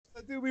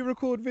do we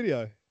record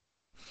video?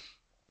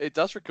 It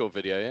does record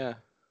video, yeah.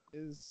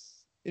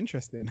 Is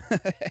interesting.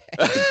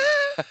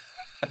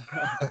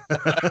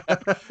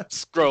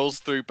 Scrolls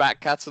through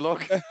back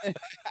catalogue.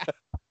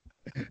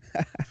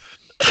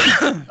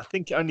 I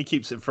think it only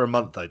keeps it for a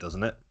month, though,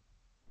 doesn't it?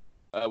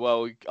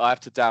 Well, I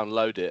have to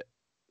download it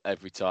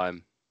every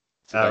time.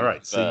 All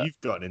right, so you've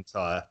got an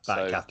entire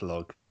back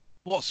catalogue.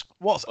 What's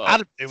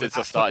Adam doing since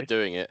I started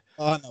doing it?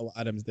 I know what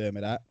Adam's doing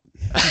with that.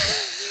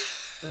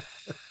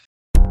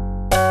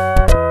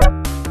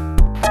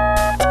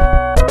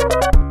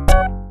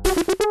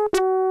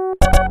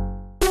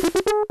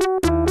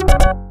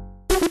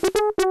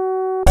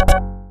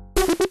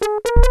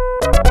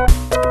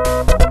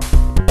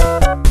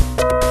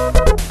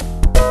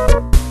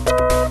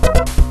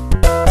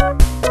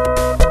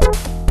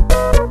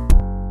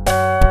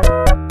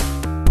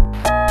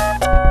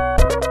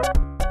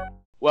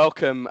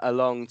 Welcome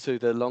along to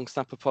the Long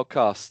Snapper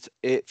podcast.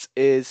 It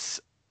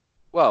is,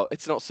 well,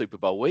 it's not Super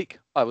Bowl week.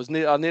 I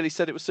nearly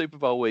said it was Super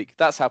Bowl week.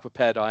 That's how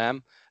prepared I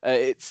am.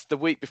 It's the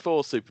week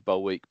before Super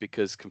Bowl week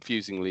because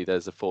confusingly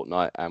there's a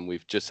fortnight and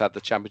we've just had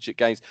the championship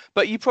games.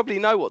 But you probably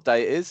know what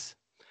day it is.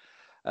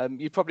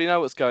 You probably know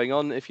what's going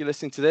on if you're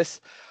listening to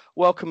this.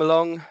 Welcome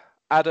along.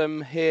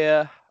 Adam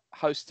here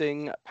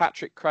hosting.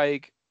 Patrick,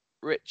 Craig,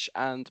 Rich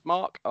and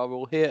Mark are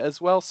all here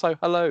as well. So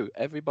hello,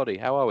 everybody.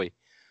 How are we?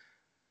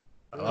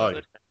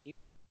 Oh,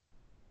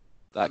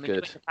 That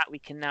good. The fact we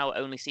can now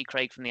only see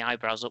Craig from the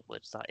eyebrows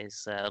upwards. That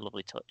is a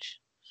lovely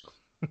touch.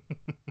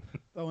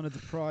 Don't want to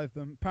deprive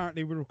them.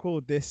 Apparently, we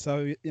record this,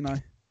 so you know.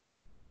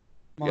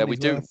 Yeah, we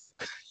do.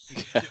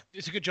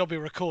 It's a good job we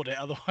record it,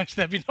 otherwise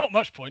there'd be not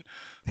much point.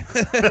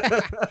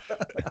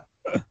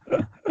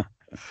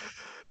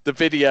 The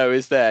video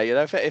is there. You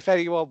know, if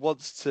anyone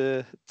wants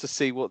to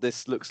see what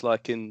this looks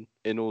like in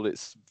all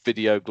its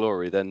video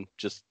glory, then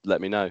just let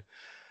me know.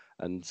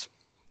 And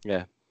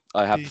yeah,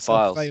 I have the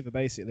files. Favor,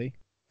 basically.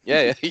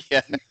 Yeah.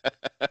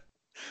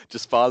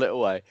 Just file it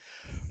away.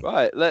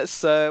 Right,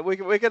 let's. We're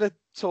going to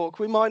talk.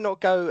 We might not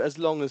go as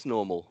long as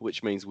normal,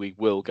 which means we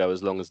will go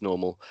as long as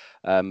normal.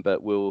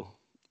 But we'll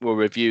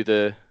review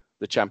the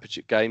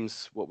championship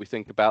games, what we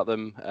think about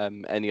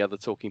them, any other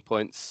talking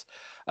points.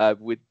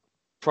 We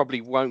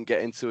probably won't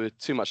get into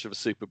too much of a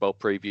Super Bowl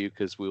preview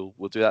because we'll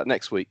do that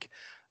next week.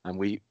 And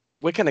we're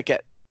going to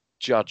get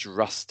Judge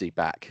Rusty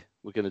back.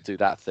 We're going to do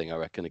that thing, I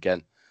reckon,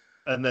 again.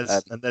 And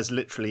there's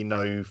literally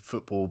no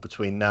football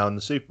between now and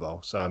the Super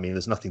Bowl. So, I mean,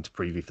 there's nothing to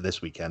preview for this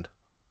weekend.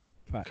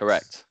 Facts.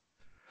 Correct.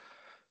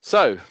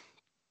 So,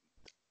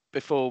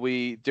 before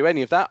we do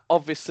any of that,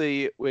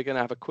 obviously, we're going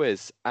to have a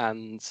quiz.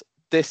 And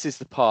this is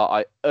the part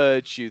I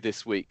urge you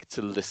this week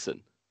to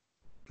listen.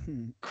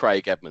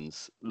 Craig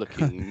Edmonds,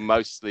 looking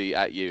mostly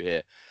at you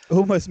here.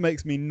 Almost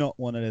makes me not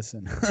want to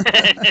listen.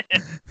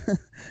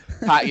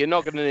 Pat, you're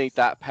not going to need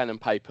that pen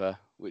and paper,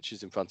 which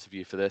is in front of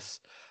you for this.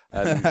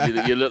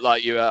 You look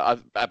like you are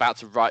about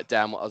to write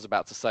down what I was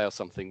about to say or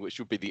something, which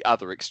would be the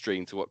other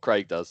extreme to what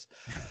Craig does.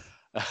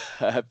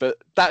 But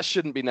that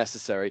shouldn't be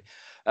necessary.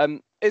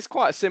 It's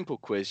quite a simple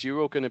quiz.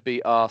 You're all going to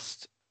be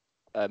asked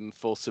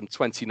for some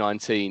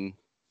 2019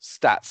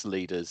 stats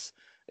leaders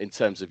in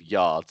terms of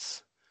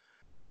yards.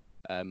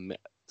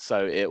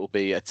 So it will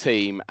be a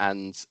team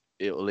and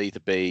it will either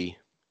be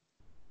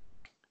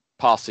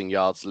passing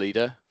yards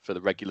leader for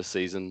the regular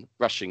season,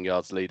 rushing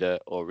yards leader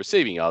or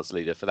receiving yards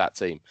leader for that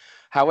team.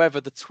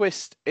 However, the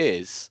twist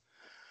is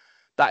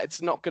that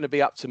it's not going to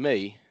be up to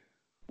me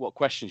what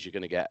questions you're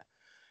going to get.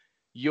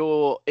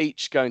 You're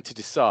each going to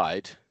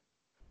decide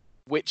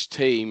which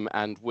team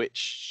and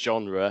which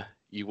genre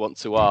you want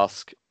to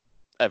ask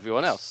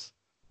everyone else.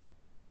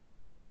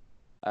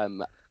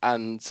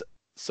 And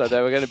so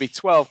there are going to be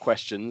 12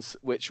 questions,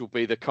 which will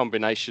be the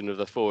combination of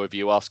the four of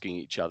you asking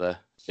each other,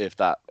 if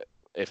that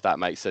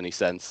makes any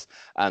sense.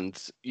 And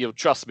you'll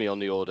trust me on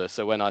the order.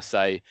 So when I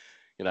say,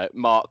 you know,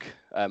 Mark,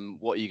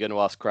 what are you going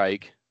to ask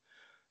Craig?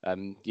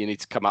 You need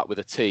to come up with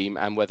a team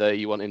and whether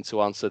you want him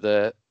to answer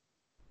the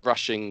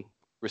rushing,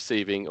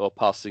 receiving or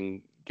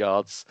passing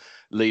yards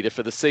leader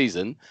for the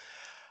season.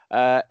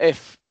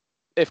 If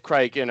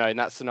Craig, you know, in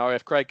that scenario,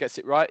 if Craig gets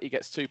it right, he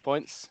gets 2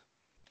 points.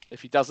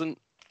 If he doesn't,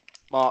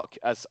 Mark,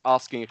 as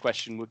asking a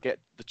question, will get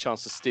the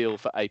chance to steal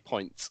for a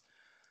point.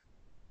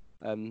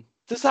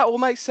 Does that all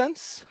make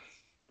sense?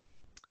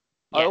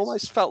 Yes. I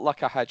almost felt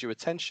like I had your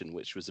attention,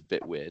 which was a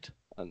bit weird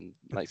and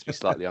makes me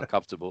slightly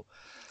uncomfortable.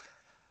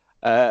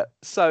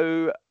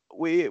 So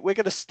we're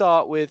going to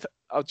start with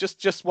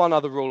just one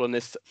other rule on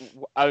this.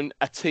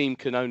 A team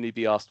can only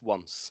be asked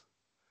once.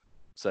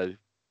 So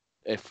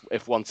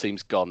if one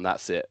team's gone,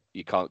 that's it.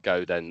 You can't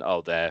go then,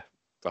 oh, they're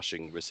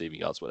rushing,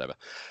 receiving yards, whatever.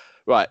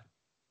 Right.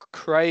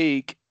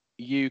 Craig,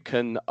 you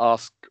can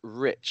ask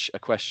Rich a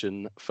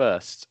question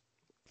first.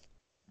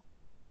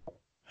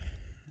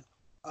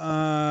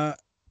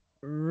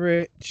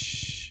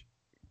 Rich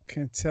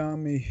can tell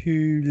me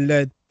who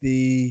led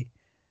the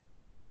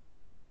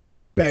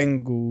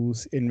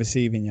Bengals in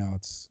receiving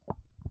yards.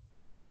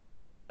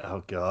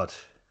 Oh, God.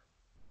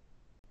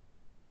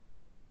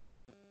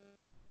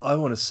 I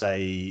want to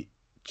say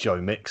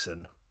Joe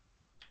Mixon.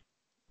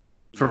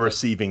 for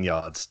receiving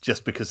yards,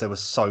 just because they were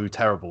so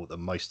terrible that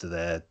most of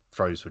their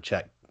throws were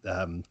check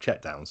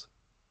downs.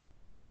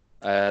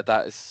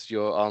 That is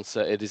your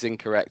answer. It is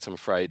incorrect, I'm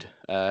afraid.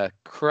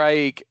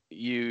 Craig,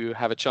 you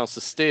have a chance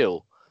to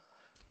steal.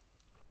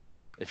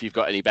 If you've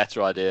got any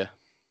better idea.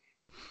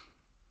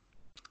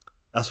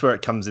 That's where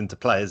it comes into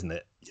play, isn't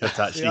it? You have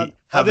to actually I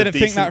have didn't a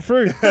think that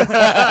decent...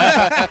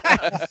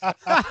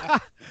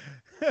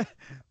 through.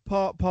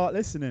 part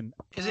listening.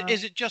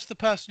 Is it just the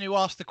person who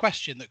asked the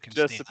question that can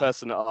Just steal? the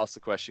person that asked the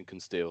question can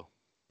steal.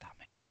 Damn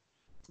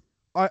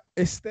it. I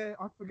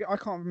forget. I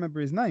can't remember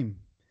his name.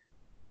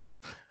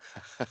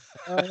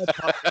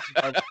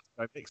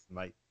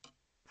 mate.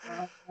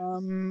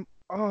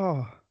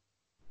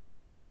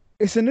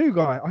 It's a new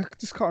guy. I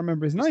just can't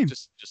remember his name.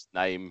 Just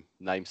name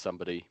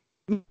somebody.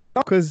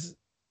 Because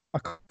I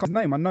can't his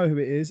name. I know who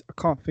it is. I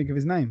can't think of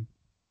his name.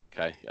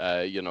 Okay,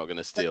 you're not going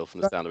to steal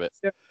from the sound of it.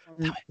 Yeah.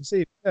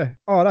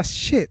 Oh, that's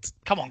shit.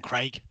 Come on,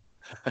 Craig.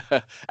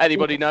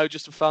 Anybody know,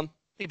 just for fun?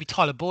 It'd be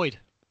Tyler Boyd.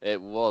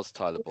 It was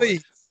Tyler Boyd.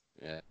 Please.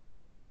 Yeah.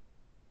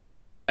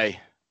 Hey,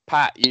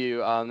 Pat,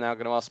 you are now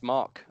going to ask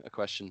Mark a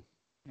question.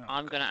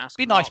 I'm going to ask.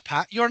 Be Mark. nice,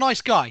 Pat. You're a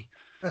nice guy.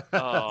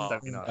 Oh.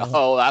 Don't be nice.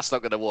 Oh, that's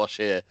not going to wash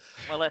here.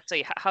 Well, let's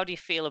see. How do you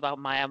feel about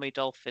Miami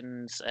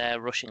Dolphins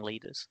rushing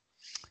leaders?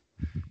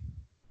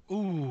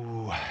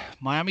 Ooh,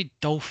 Miami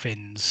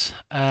Dolphins.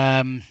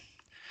 That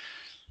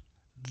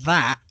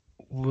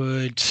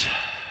would.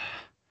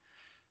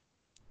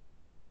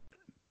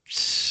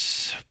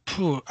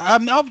 No,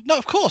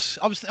 of course.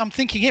 I'm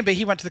thinking him, but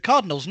he went to the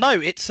Cardinals. No,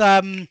 it's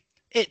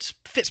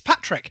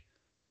Fitzpatrick.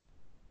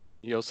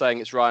 You're saying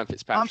it's Ryan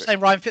Fitzpatrick. I'm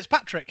saying Ryan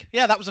Fitzpatrick.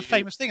 Yeah, that was a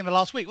famous thing in the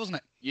last week, wasn't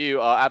it? You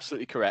are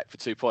absolutely correct for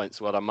 2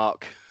 points. Well done,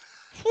 Mark.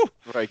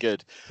 Very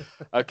good.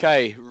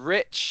 Okay,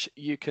 Rich,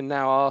 you can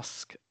now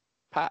ask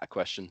Pat a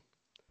question.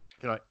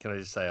 Can I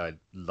just say I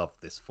love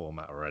this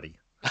format already?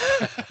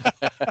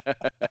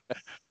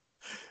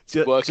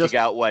 Working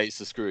out ways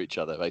to screw each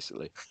other,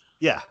 basically.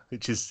 Yeah,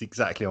 which is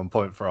exactly on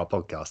point for our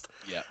podcast.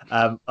 Yeah.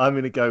 I'm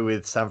going to go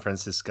with San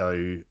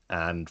Francisco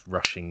and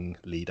rushing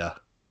leader.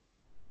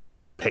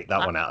 Pick that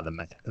one out of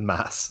the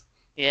mass.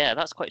 Yeah,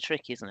 that's quite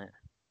tricky, isn't it?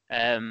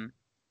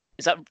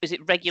 Is it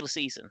regular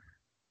season?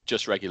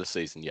 Just regular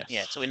season, yes.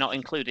 Yeah, so we're not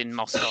including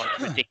Moscow's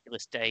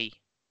ridiculous day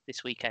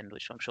this weekend,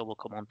 which I'm sure we'll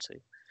come on to.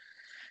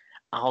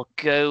 I'll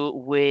go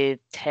with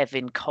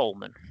Tevin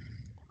Coleman.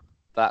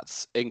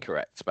 That's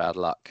incorrect. Bad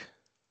luck.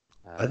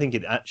 I think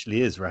it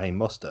actually is Raheem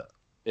Mostert.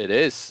 It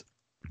is.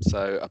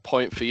 So a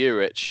point for you,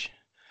 Rich.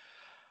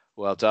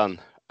 Well done.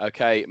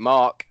 Okay,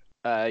 Mark,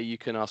 you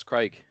can ask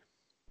Craig.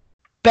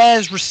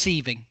 Bears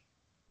receiving.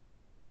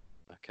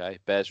 Okay,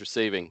 Bears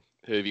receiving.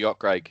 Who have you got,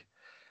 Craig?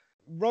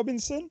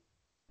 Robinson.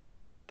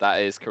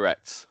 That is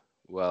correct.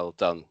 Well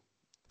done.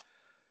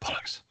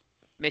 Bollocks.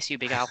 Miss you,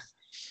 Big Al.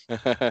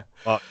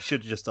 Well, you should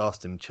have just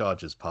asked him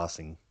Chargers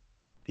passing.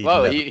 He'd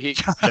Well, never, he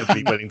never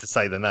be willing to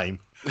say the name.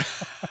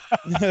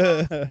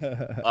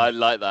 I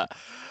like that.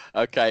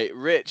 Okay,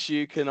 Rich,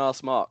 you can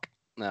ask Mark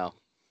now.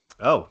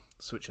 Oh,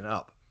 switching it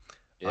up.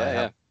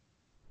 Yeah.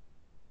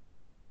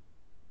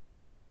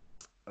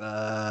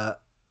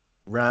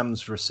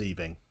 Rams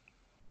receiving.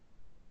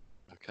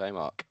 Okay,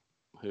 Mark.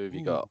 Who have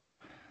you got?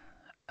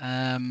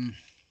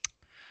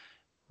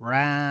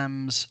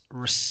 Rams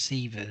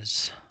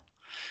receivers.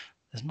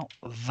 There's not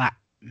that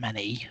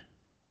many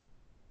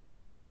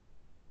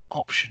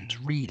options,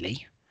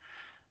 really.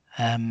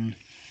 I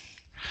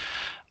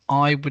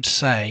would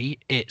say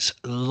it's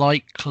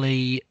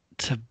likely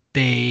to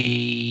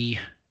be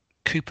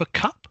Cooper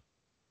Kupp.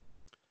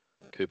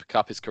 Cooper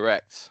Kupp is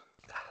correct.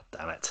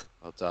 Damn it.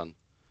 Well done.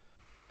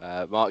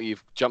 Mark,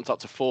 you've jumped up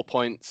to 4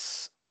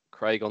 points.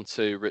 Craig on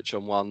 2, Rich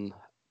on 1.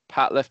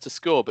 Pat left to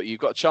score, but you've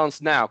got a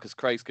chance now because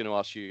Craig's going to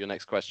ask you your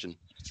next question.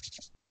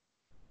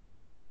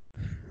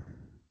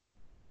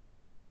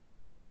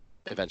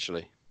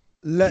 Eventually.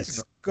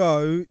 Let's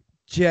go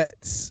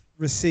Jets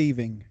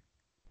receiving.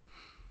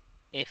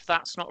 If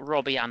that's not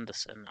Robbie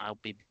Anderson, I'll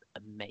be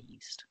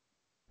amazed.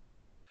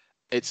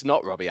 It's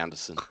not Robbie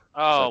Anderson.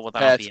 Oh, So well,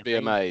 prepare that'll to be be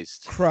amazing.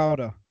 amazed.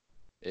 Crowder.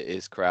 It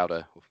is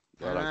Crowder.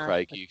 Well done,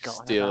 Craig. You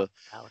Forgotten steal about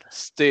Crowder.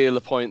 steal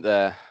a point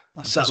there.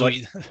 That Is says, that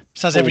like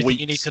says 4 everything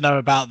you need weeks? to know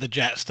about the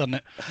Jets, doesn't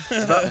it?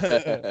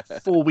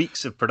 4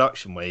 weeks of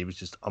production where he was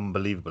just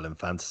unbelievable in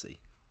fantasy.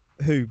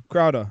 Who?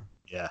 Crowder.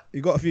 Yeah.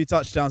 He got a few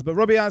touchdowns, but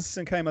Robbie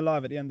Anderson came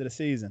alive at the end of the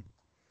season.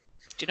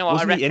 Do you know what?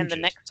 Wasn't I he reckon the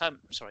injured? next time.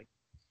 Sorry.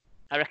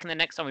 I reckon the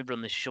next time we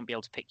run this, you shouldn't be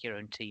able to pick your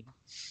own team.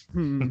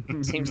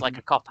 Seems like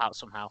a cop out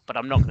somehow, but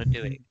I'm not going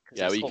to do it. 'cause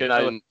Yeah, it's well, you all- can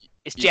own.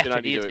 It's you can jeopardy.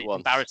 only do Isn't it it? once.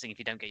 It's embarrassing if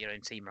you don't get your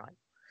own team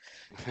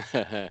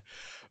right.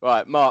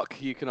 Right,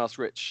 Mark, you can ask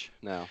Rich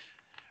now.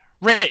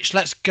 Rich,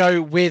 let's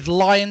go with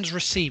Lions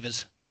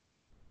receivers.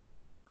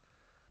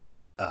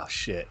 Oh,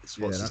 shit. What's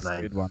Yeah, his that's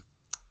a good name?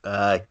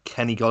 one.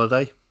 Kenny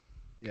Golladay.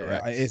 Yeah,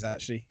 Correct. it is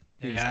actually.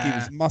 He was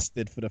Yeah.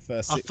 musted for the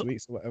first I 6 thought-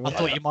 weeks or whatever. I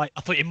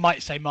thought you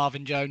might say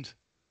Marvin Jones.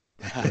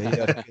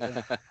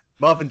 Yeah.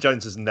 Marvin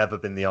Jones has never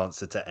been the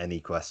answer to any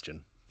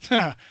question.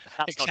 That's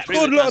not Except- true.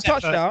 Scored a lot of Except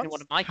for touchdowns.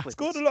 one of my quizzes.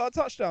 Scored a lot of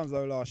touchdowns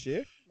though last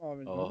year.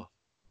 Marvin Oh,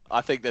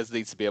 I think there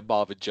needs to be a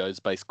Marvin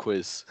Jones-based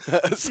quiz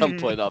at some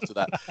point after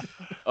that.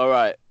 All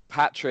right,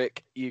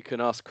 Patrick, you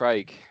can ask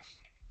Craig.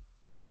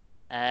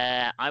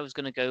 I was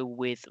going to go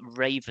with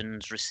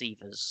Ravens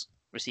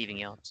receiving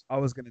yards. I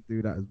was going to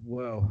do that as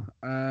well.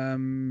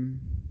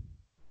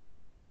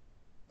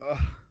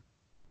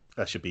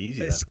 That should be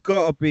easy. It's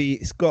gotta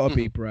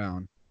be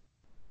Brown.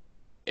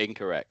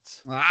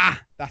 Incorrect.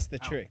 That's the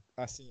trick.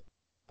 That's it.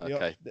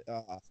 Okay.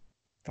 Fuck.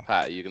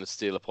 Pat, are you going to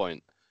steal a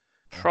point?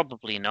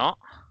 Probably not.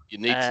 You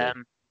need to.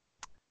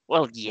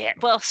 Well, yeah.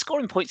 Well,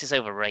 scoring points is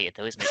overrated,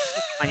 though, isn't it?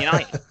 Man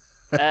United.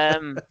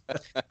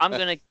 I'm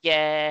going to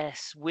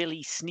guess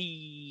Willie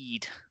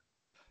Snead.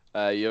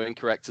 You're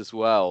incorrect as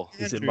well.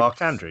 Is it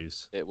Mark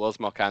Andrews? It was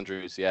Mark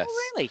Andrews, yes.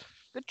 Oh, really?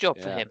 Good job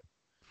for Yeah. him.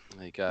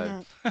 There you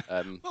go.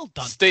 Well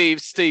done.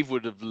 Steve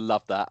would have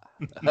loved that.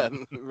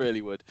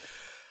 Really would.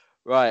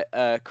 Right,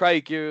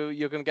 Craig,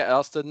 you're going to get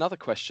asked another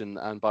question,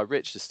 and by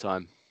Rich this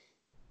time.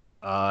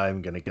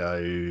 I'm going to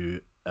go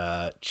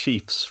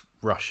Chiefs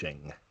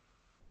rushing.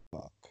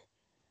 Fuck.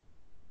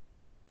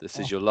 This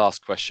is your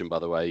last question, by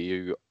the way.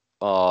 You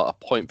are a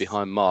point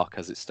behind Mark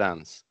as it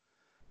stands.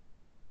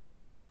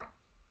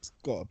 It's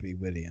gotta be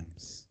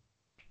Williams.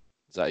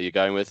 Is that who you're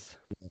going with?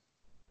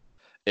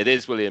 It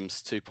is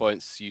Williams, 2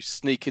 points. You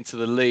sneak into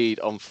the lead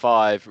on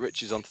 5.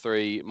 Rich is on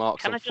 3.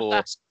 Mark's Can I on just 4.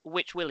 ask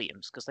which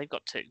Williams? Because they've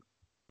got 2.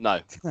 No.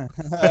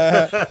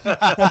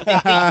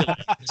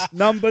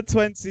 Number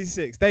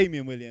 26,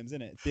 Damian Williams,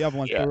 isn't it? The other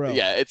one's Burrell.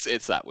 Yeah,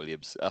 it's that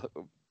Williams.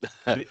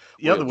 The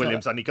other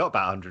Williams only got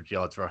about 100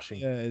 yards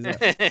rushing. Yeah,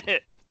 exactly.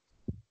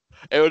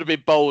 It would have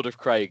been bold of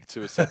Craig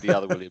to have said the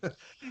other Williams.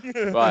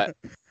 Right.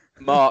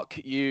 Mark,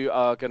 you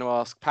are going to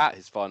ask Pat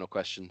his final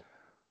question.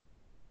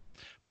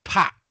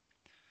 Pat,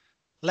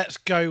 let's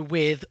go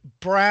with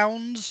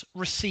Browns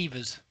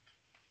receivers.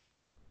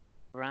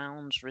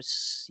 Browns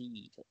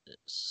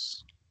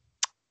receivers.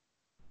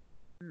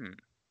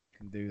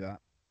 Can do that.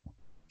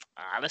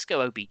 Let's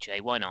go OBJ.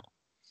 Why not?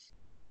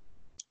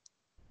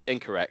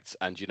 Incorrect,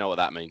 and you know what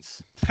that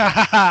means.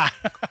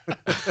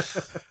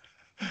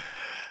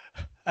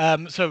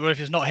 So if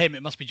it's not him,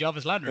 it must be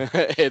Jarvis Landry.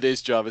 It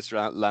is Jarvis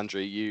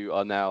Landry. You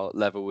are now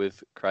level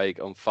with Craig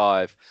on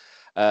 5.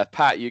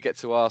 Pat, you get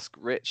to ask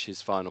Rich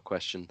his final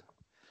question.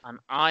 And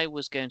I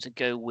was going to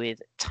go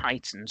with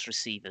Titans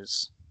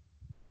receivers.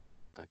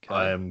 Okay.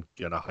 I am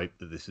going to hope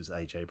that this is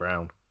AJ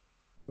Brown.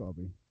 Gotta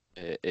be.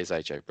 It is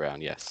AJ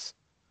Brown, yes.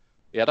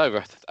 He had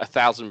over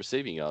 1,000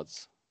 receiving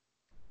yards.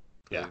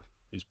 Yeah,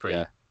 it was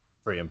pretty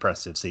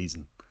impressive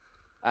season.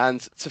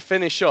 And to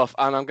finish off,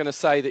 and I'm going to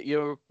say that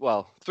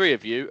three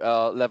of you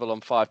are level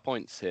on 5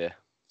 points here.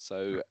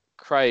 So,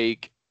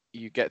 Craig,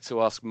 you get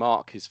to ask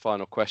Mark his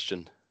final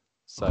question.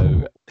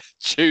 So,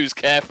 choose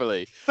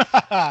carefully.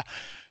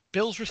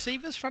 Bills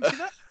receivers, fancy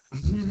that?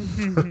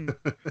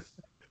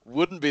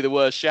 Wouldn't be the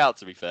worst shout,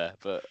 to be fair,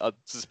 but I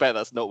suspect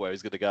that's not where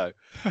he's going to go.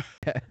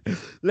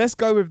 Let's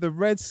go with the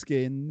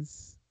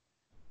Redskins.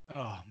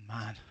 Oh,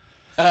 man.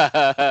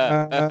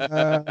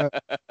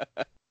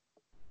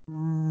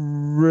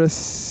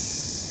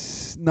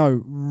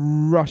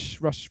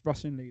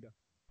 Russian leader.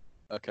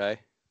 Okay,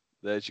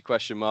 there's your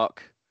question,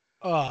 Mark.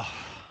 Oh.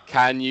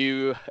 Can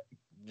you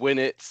win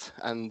it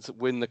and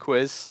win the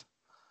quiz?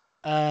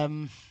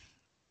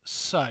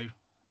 So,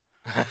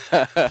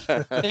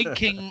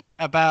 thinking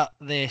about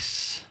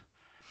this,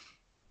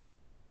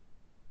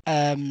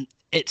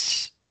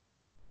 it's.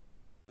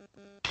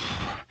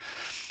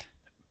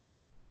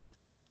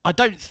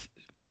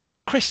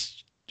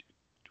 Chris,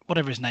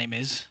 whatever his name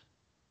is,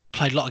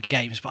 played a lot of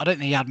games, but I don't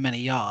think he had many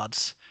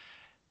yards.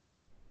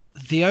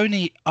 The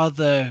only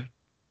other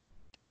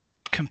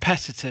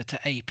competitor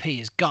to AP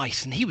is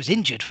Geis, and he was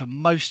injured for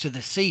most of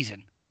the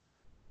season.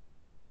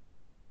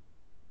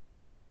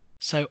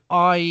 So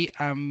I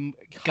am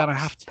gonna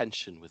have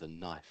tension with a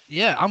knife.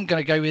 Yeah, I'm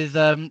gonna go with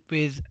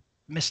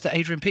Mr.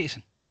 Adrian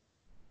Peterson.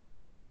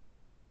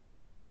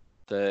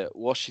 The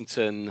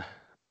Washington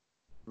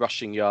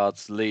rushing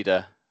yards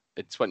leader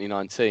in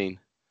 2019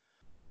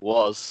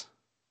 was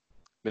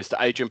Mr.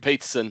 Adrian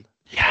Peterson.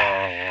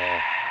 Yeah.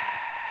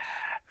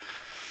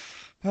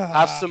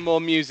 Have some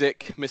more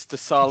music, Mr.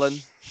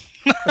 Salin.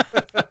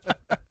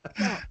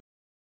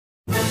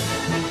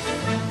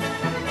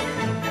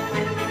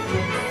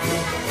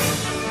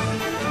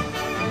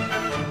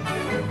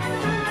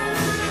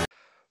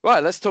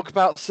 Right, let's talk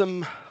about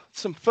some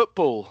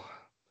football.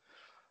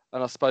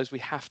 And I suppose we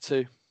have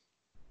to.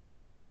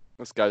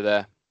 Let's go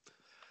there.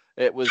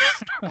 It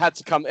had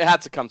to come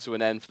to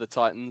an end for the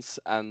Titans,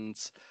 and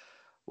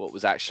what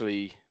was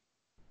actually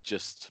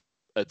just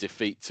a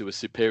defeat to a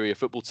superior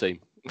football team.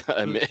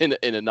 In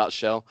a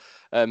nutshell,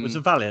 It was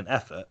a valiant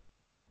effort.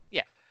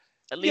 Yeah,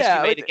 at least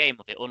we made a game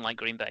of it, unlike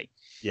Green Bay.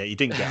 Yeah, you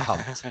didn't get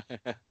humped.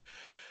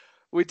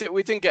 We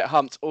didn't get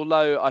humped,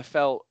 although I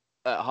felt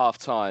at half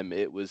time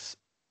it was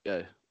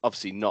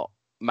obviously not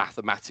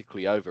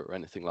mathematically over or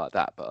anything like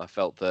that, but I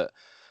felt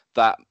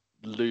that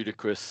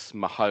ludicrous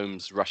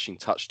Mahomes rushing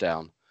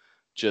touchdown,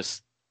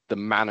 just the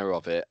manner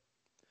of it,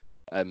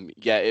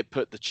 it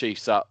put the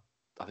Chiefs up,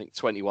 I think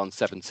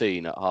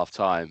 21-17 at half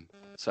time.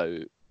 So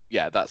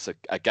yeah, that's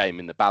a game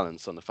in the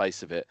balance on the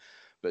face of it,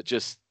 but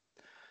just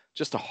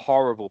a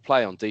horrible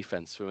play on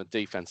defense from a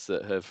defense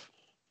that have,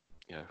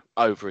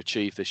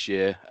 overachieved this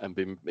year and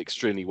been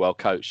extremely well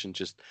coached, and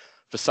just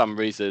for some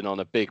reason on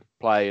a big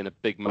play in a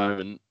big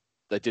moment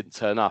they didn't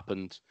turn up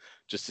and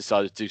just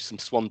decided to do some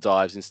swan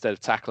dives instead of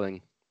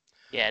tackling.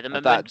 Yeah, the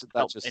momentum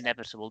felt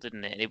inevitable,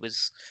 didn't it? It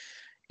was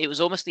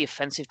almost the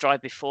offensive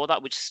drive before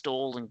that which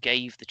stalled and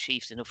gave the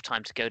Chiefs enough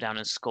time to go down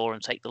and score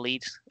and take the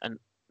lead, and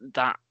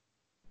that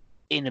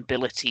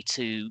inability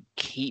to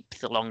keep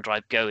the long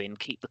drive going,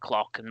 keep the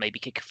clock, and maybe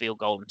kick a field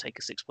goal and take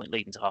a 6-point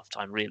lead into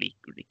halftime really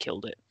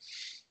killed it.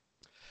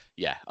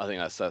 Yeah, I think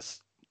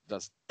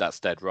that's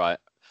dead right.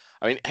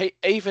 I mean,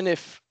 even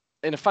if,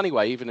 in a funny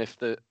way, even if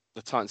the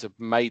Titans have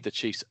made the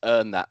Chiefs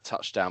earn that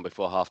touchdown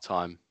before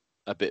halftime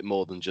a bit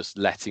more than just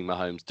letting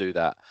Mahomes do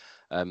that,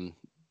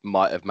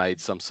 might have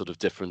made some sort of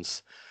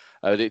difference.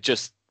 It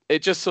just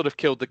sort of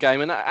killed the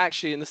game. And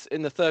actually,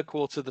 in the third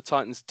quarter, the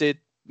Titans did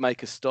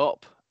make a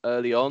stop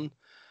early on,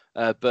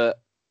 but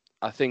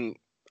I think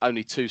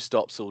only 2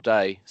 stops all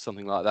day,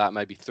 something like that,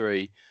 maybe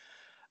 3.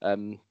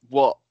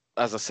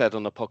 As I said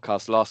on the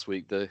podcast last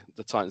week, the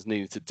Titans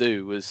needed to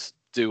do was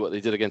do what they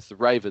did against the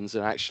Ravens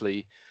and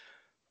actually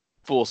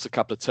force a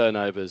couple of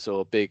turnovers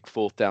or big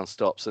 4th down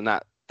stops, and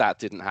that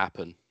didn't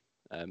happen.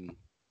 And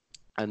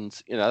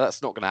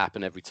that's not going to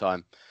happen every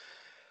time.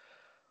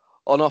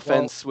 On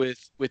offense,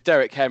 with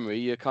Derrick Henry,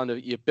 you're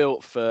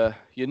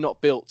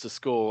not built to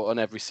score on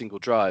every single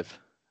drive.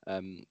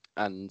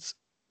 And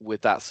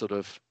with that sort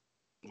of,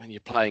 when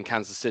you're playing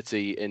Kansas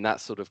City in that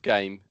sort of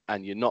game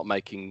and you're not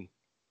making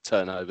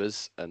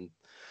turnovers and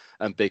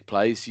big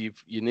plays, you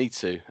need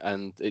to,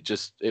 and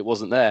it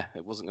wasn't there.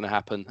 It wasn't going to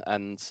happen.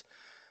 And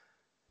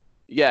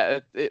yeah,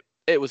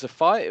 it was a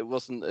fight. It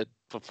wasn't a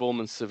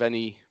performance of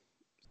any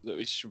that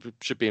we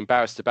should be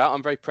embarrassed about.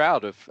 I'm very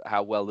proud of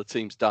how well the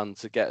team's done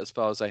to get as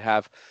far as they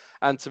have.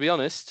 And to be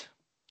honest,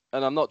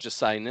 and I'm not just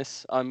saying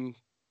this, I'm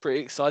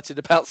pretty excited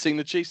about seeing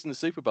the Chiefs in the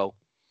Super Bowl.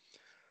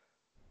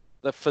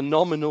 They're a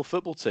phenomenal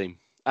football team,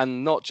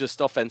 and not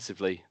just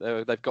offensively.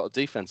 They've got a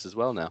defense as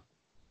well now.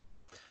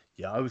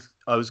 Yeah,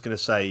 I was going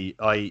to say,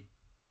 I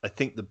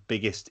think the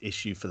biggest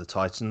issue for the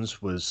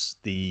Titans was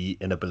the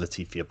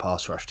inability for your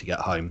pass rush to get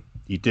home.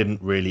 You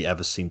didn't really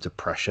ever seem to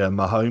pressure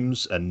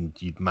Mahomes, and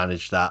you'd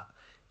managed that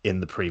in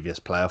the previous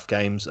playoff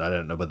games. I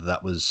don't know whether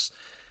that was,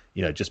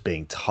 just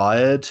being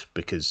tired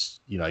because,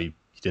 you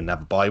didn't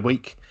have a bye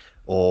week,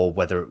 or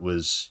whether it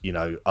was,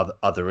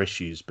 other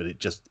issues, but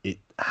it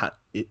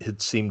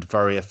had seemed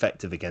very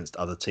effective against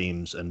other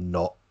teams and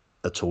not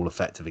at all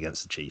effective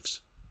against the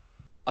Chiefs.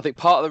 I think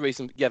part of the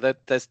reason,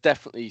 there's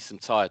definitely some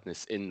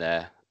tiredness in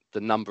there.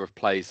 The number of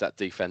plays that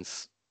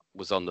defense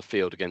was on the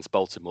field against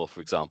Baltimore, for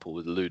example,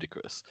 was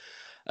ludicrous.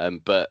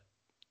 But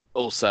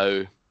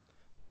also,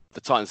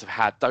 the Titans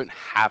don't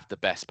have the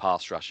best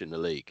pass rush in the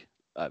league,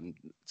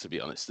 to be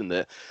honest,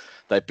 and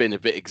they've been a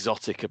bit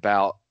exotic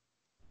about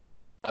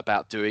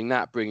doing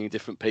that, bringing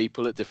different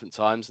people at different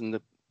times. And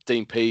the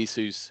Dean Pease,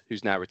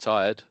 who's now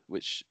retired,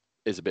 which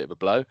is a bit of a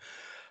blow.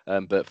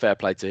 But fair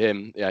play to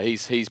him. Yeah,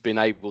 he's been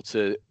able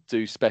to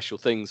do special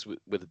things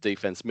with the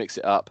defense, mix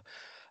it up.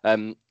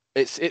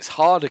 It's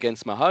hard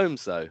against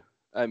Mahomes though.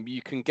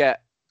 You can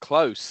get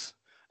close,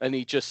 and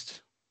he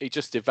just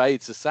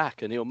evades the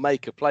sack, and he'll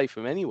make a play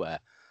from anywhere.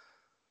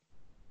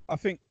 I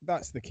think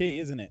that's the key,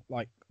 isn't it?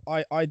 Like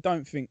I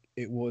don't think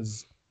it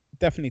was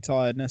definitely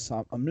tiredness.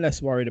 I'm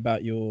less worried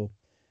about your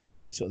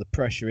sort of the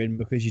pressure in,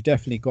 because you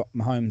definitely got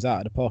Mahomes out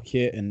of the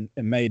pocket and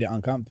made it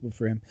uncomfortable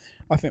for him.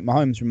 I think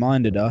Mahomes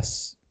reminded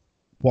us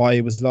why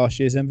he was last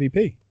year's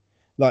MVP.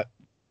 Like,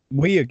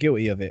 we are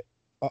guilty of it.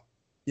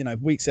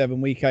 Week 7,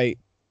 week 8,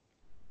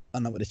 I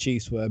know what the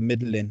Chiefs were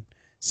middling,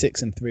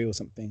 6-3 or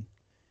something.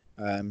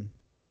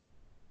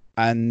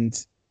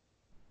 And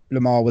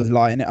Lamar was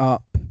lighting it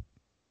up.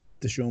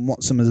 Deshaun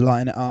Watson was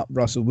lighting it up.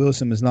 Russell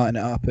Wilson was lighting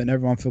it up, and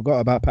everyone forgot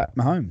about Pat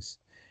Mahomes.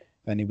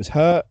 And he was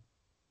hurt,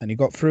 and he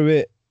got through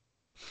it.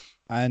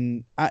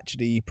 And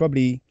actually,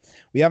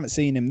 we haven't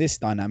seen him this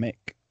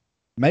dynamic,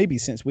 maybe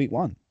since week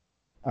 1.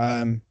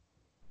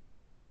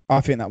 I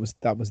think that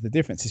was the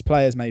difference. His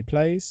players made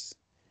plays.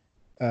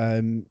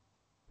 Got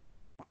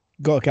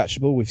to catch the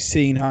ball. We've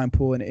seen how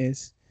important it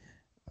is.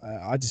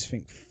 I just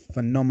think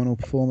phenomenal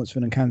performance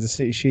from the Kansas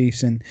City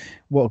Chiefs, and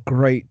what a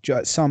great.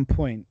 At some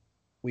point,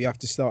 we have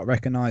to start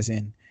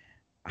recognizing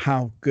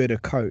how good a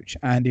coach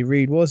Andy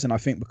Reid was, and I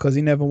think because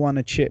he never won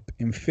a chip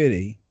in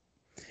Philly,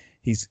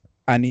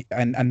 and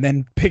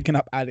then picking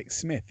up Alex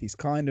Smith, he's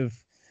kind of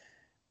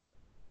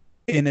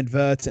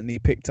inadvertently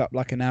picked up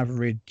like an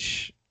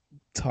average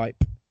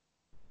type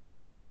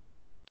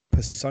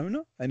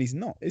persona, and he's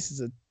not. This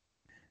is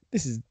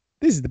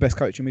the best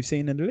coaching we've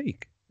seen in the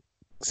league.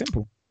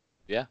 Simple.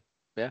 Yeah.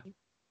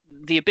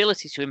 The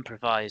ability to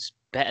improvise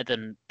better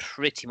than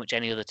pretty much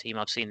any other team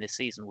I've seen this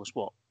season was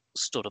what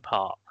stood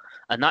apart.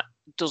 And that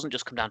doesn't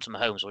just come down to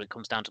Mahomes, or it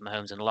comes down to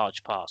Mahomes in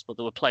large parts, but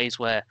there were plays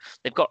where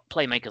they've got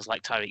playmakers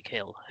like Tyreek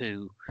Hill,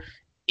 who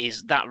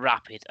is that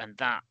rapid and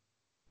that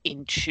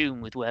in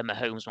tune with where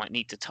Mahomes might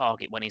need to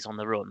target when he's on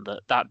the run.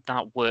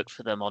 That worked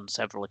for them on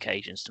several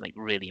occasions to make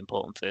really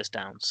important first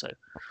downs. So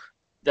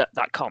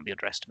that can't be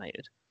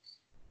underestimated.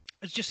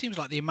 It just seems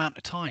like the amount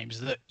of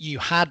times that you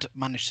had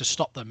managed to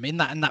stop them in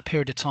that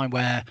period of time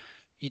where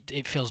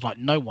it feels like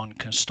no one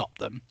can stop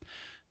them.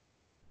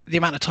 The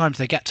amount of times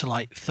they get to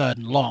like 3rd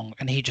and long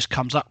and he just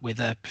comes up with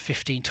a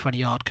 15, 20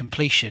 yard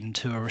completion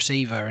to a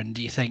receiver, and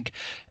you think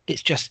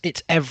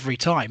it's every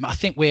time. I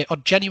think we're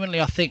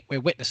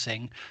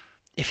witnessing,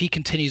 if he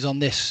continues on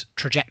this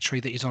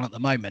trajectory that he's on at the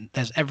moment,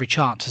 there's every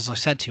chance, as I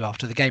said to you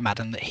after the game,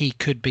 Adam, that he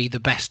could be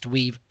the best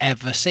we've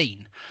ever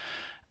seen.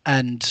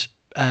 And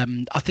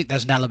I think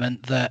there's an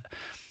element that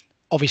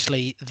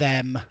obviously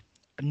them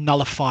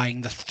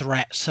nullifying the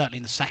threat, certainly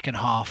in the second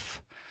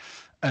half,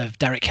 of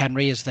Derrick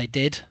Henry as they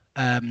did,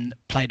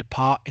 played a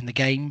part in the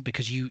game,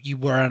 because you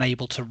were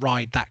unable to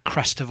ride that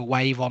crest of a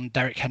wave on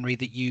Derrick Henry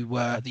that you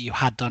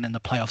had done in the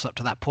playoffs up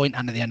to that point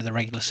and at the end of the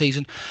regular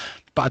season.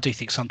 But I do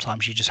think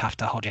sometimes you just have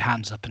to hold your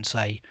hands up and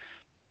say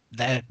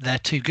they're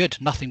too good.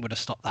 Nothing would have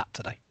stopped that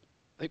today.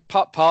 I think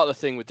part of the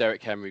thing with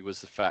Derrick Henry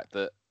was the fact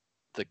that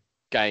the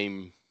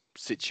game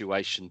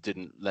situation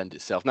didn't lend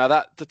itself. Now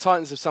that the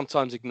Titans have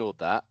sometimes ignored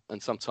that,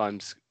 and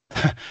sometimes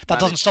that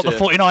doesn't stop the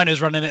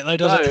 49ers running it though,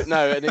 does it?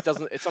 No, and it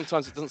doesn't.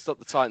 Sometimes it doesn't stop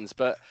the Titans,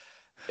 but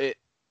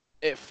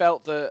it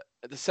felt that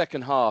at the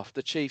second half,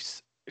 the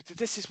Chiefs.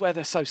 This is where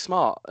they're so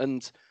smart,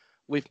 and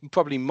we've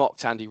probably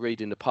mocked Andy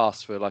Reid in the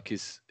past for like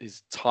his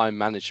time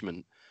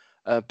management,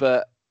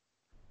 but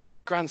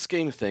grand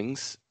scheme of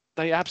things,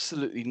 they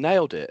absolutely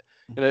nailed it.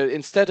 You know,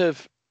 instead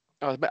of,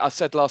 I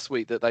said last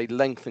week that they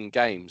lengthened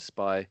games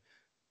by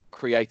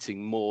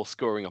creating more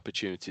scoring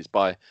opportunities,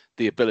 by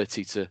the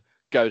ability to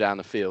go down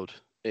the field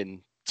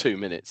in 2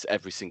 minutes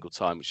every single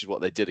time, which is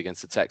what they did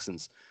against the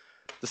Texans.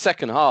 The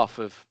second half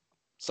of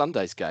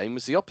Sunday's game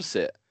was the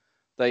opposite.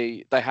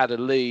 They had a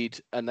lead,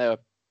 and they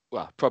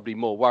were probably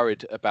more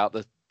worried about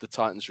the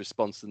Titans'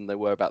 response than they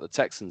were about the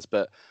Texans.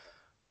 But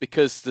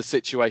because the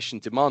situation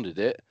demanded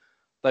it,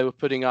 they were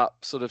putting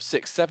up sort of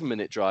 6-7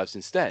 minute drives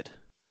instead.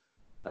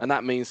 And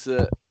that means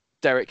that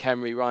Derrick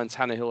Henry, Ryan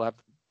Tannehill have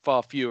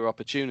far fewer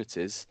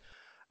opportunities.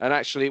 And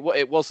actually,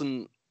 it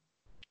wasn't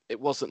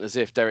as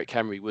if Derrick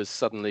Henry was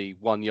suddenly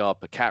 1 yard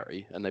per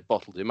carry and they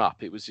bottled him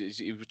up. He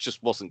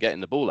just wasn't getting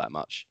the ball that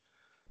much.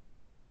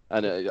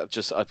 And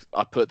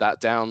I put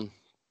that down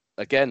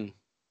again,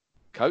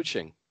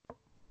 coaching.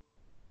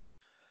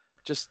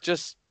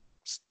 Just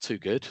too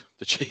good,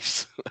 the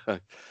Chiefs.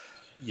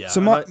 Yeah,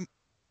 so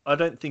I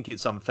don't think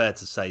it's unfair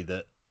to say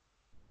that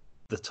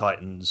the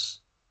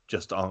Titans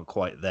just aren't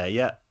quite there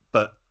yet.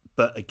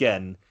 But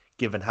again,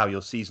 given how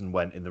your season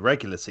went in the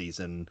regular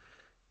season,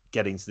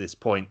 getting to this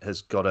point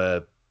has got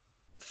to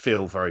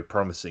feel very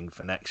promising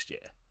for next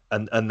year.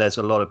 And there's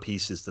a lot of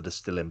pieces that are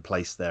still in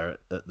place there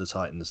at the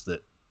Titans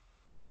that,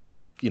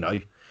 you know,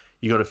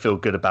 you got to feel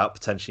good about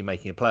potentially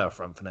making a playoff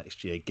run for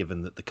next year,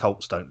 given that the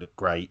Colts don't look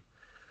great.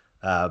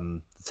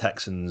 The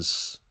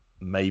Texans,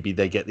 maybe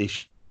they get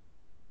this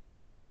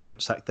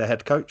sack their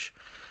head coach.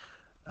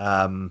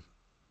 But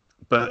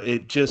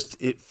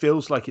it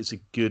feels like it's a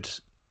good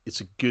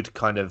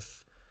kind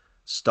of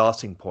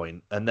starting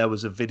point. And there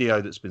was a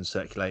video that's been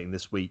circulating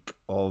this week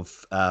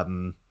of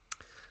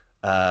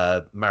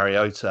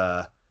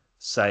Mariota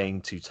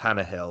saying to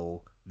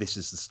Tannehill, "This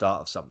is the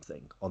start of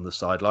something," on the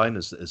sideline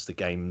as the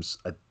games.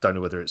 I don't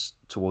know whether it's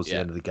towards the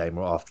end of the game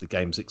or after the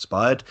game's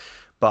expired,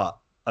 but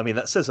I mean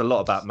that says a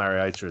lot about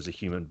Mariota as a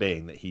human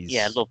being, that he's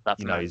love that,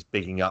 you know, he's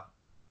bigging up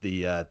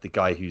the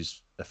guy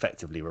who's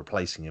effectively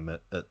replacing him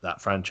at that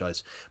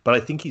franchise. But I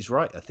think he's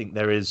right. I think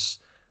there's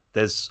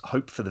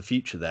hope for the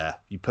future there.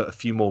 You put a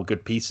few more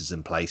good pieces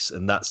in place,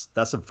 and that's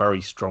a very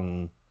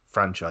strong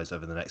franchise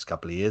over the next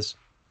couple of years.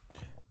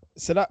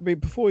 So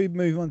before we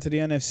move on to the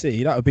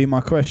NFC, that would be my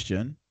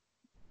question.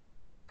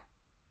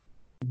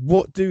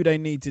 What do they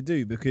need to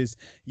do? Because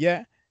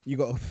you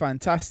got a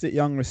fantastic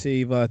young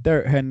receiver.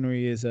 Derrick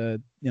Henry is a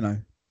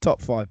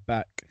top 5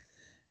 back.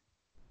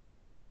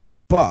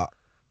 But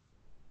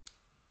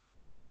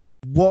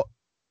what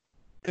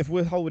if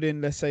we're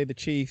holding, let's say, the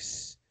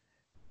Chiefs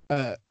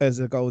as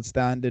a gold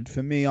standard?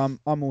 For me, I'm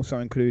also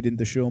including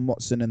Deshaun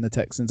Watson and the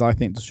Texans. I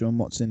think Deshaun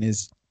Watson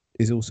is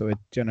also a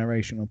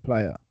generational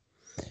player.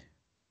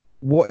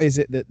 What is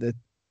it that the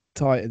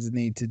Titans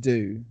need to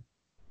do?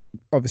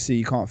 Obviously,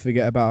 you can't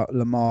forget about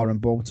Lamar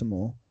and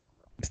Baltimore.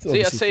 I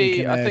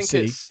think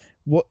it's...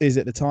 What is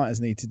it the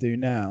Titans need to do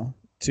now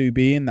to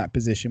be in that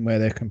position where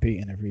they're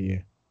competing every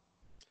year?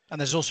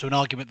 And there's also an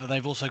argument that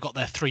they've also got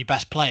their 3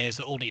 best players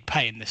that all need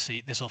paying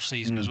this off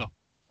season as well.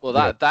 Well,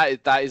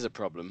 that is a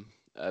problem,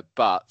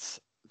 but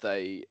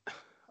to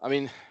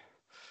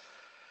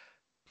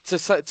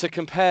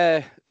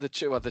compare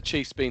the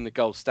Chiefs being the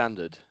gold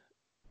standard,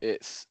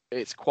 it's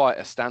quite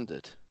a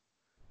standard,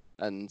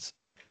 and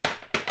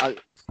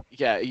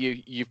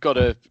you've got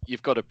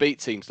to beat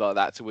teams like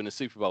that to win a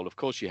Super Bowl. Of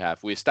course you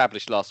have. We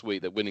established last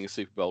week that winning a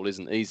Super Bowl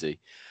isn't easy,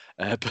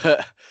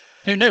 but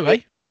who knew, eh?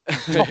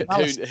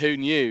 who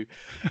knew?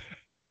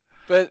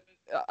 But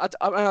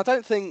I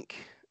don't think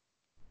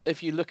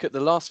if you look at the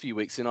last few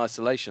weeks in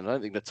isolation, I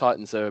don't think the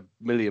Titans are a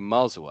million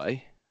miles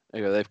away.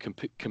 You know, they've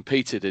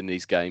competed in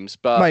these games,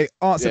 but mate,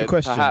 answer the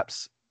question.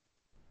 Perhaps,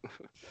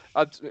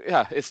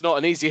 it's not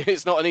an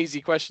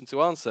easy question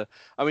to answer.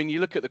 I mean, you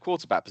look at the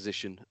quarterback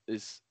position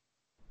is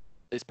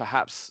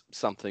perhaps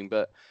something,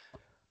 but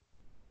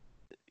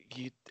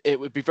it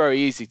would be very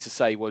easy to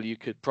say, well, you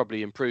could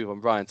probably improve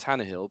on Ryan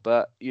Tannehill,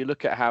 but you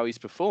look at how he's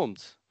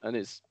performed, and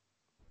it's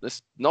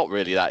not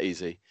really that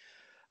easy.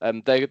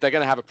 They're going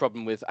to have a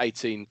problem with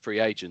 18 free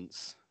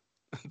agents.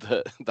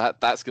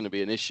 That's going to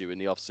be an issue in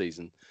the off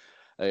season,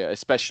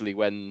 especially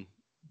when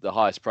the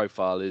highest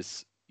profile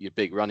is your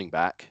big running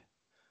back,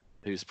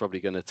 who's probably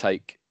going to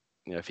take,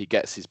 if he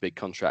gets his big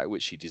contract,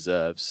 which he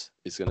deserves,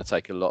 is going to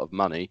take a lot of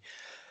money.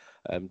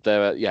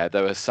 There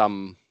are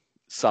some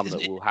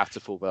that will have to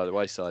fall by the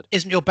wayside.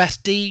 Isn't your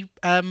best D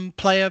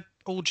player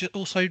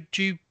also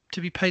due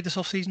to be paid this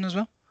off season as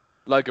well?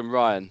 Logan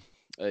Ryan,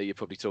 you're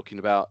probably talking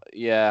about.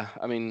 Yeah,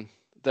 I mean,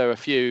 there are a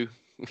few.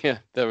 Yeah,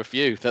 there are a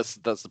few. That's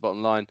the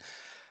bottom line.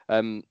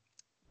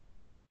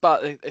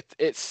 But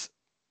it's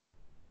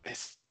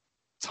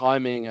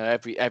timing.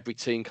 Every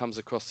team comes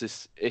across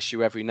this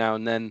issue every now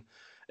and then.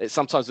 It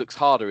sometimes looks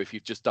harder if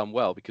you've just done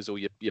well because all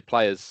your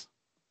players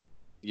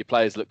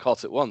look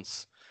hot at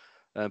once.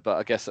 But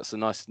I guess that's a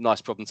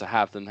nice problem to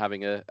have than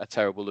having a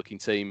terrible looking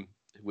team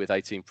with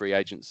 18 free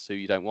agents who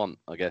you don't want,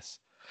 I guess.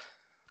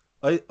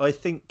 I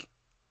think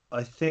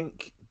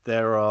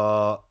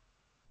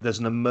there's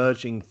an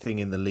emerging thing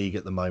in the league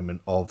at the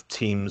moment of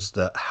teams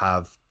that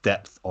have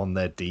depth on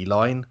their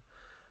D-line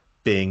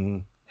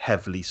being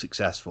heavily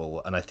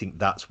successful, and I think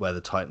that's where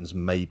the Titans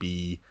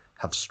maybe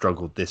have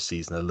struggled this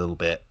season a little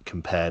bit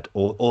compared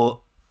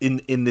or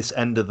in this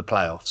end of the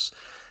playoffs.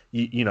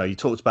 You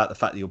talked about the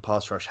fact that your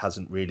pass rush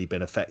hasn't really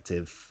been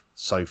effective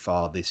so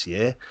far this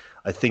year.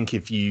 I think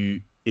if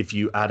you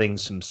adding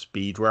some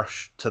speed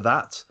rush to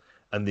that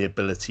and the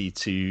ability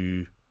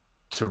to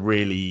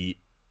really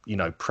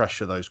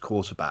pressure those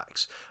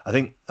quarterbacks,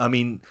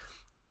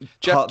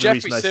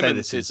 Jeffrey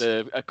Simmons is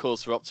a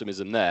cause for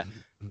optimism there.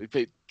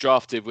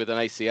 Drafted with an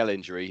ACL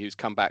injury, who's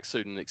come back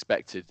sooner than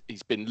expected.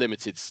 He's been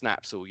limited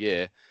snaps all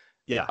year.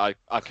 Yeah,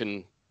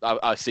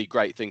 I see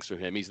great things from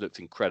him. He's looked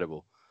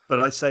incredible.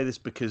 But I say this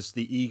because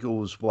the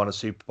Eagles won a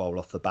Super Bowl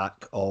off the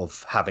back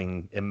of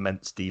having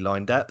immense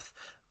D-line depth.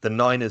 The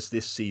Niners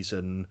this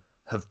season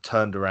have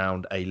turned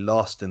around a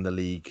last in the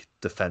league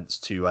defense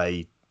to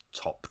a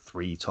top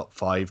 3, top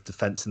 5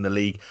 defense in the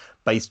league,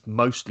 based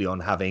mostly on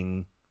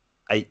having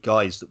 8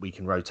 guys that we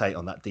can rotate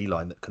on that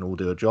D-line that can all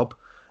do a job.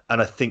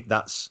 And I think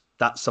that's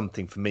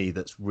something for me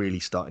that's really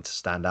starting to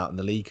stand out in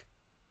the league.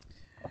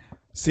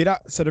 See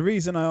that? So the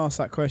reason I asked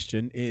that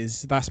question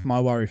is that's my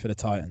worry for the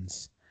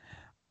Titans.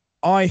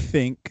 I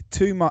think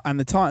too much, and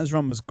the Titans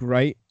run was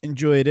great.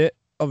 Enjoyed it.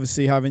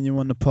 Obviously, having you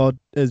on the pod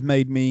has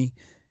made me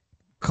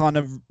kind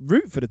of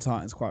root for the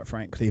Titans, quite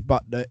frankly.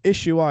 But the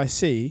issue I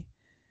see,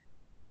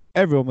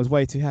 everyone was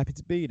way too happy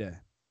to be there.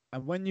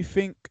 And when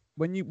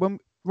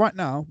right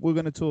now we're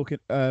going to talk.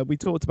 We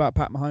talked about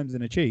Pat Mahomes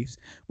and the Chiefs.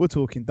 We're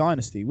talking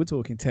dynasty. We're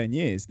talking 10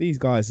 years. These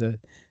guys are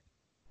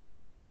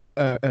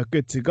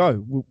good to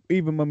go.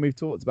 Even when we've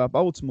talked about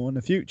Baltimore in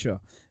the future,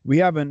 we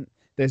haven't.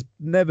 There's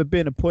never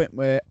been a point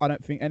where I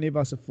don't think any of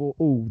us have thought,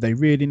 oh, they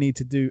really need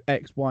to do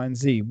X, Y, and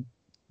Z.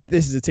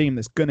 This is a team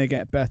that's going to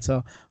get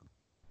better.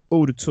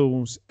 All the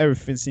tools,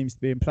 everything seems to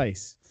be in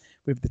place.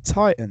 With the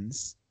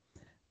Titans,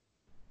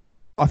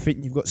 I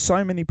think you've got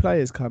so many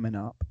players coming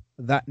up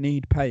that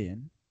need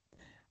paying.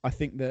 I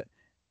think that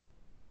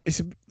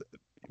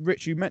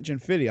Rich, you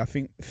mentioned Philly. I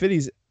think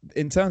Philly's,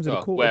 in terms of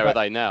the quarterback... Where are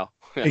they now?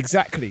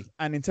 Exactly.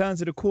 And in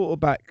terms of the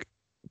quarterback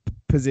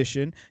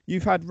position,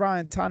 you've had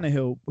Ryan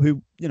Tannehill,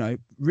 who,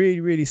 really,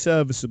 really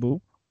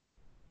serviceable.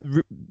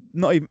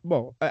 Not even,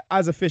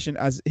 as efficient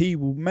as he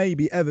will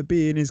maybe ever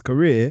be in his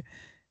career.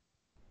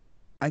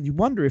 And you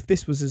wonder if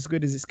this was as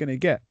good as it's going to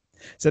get.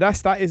 So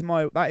that is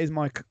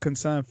my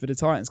concern for the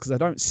Titans, because I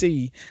don't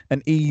see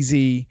an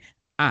easy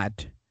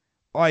add.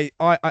 I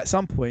at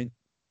some point,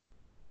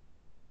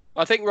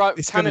 I think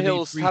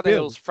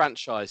Tannehill's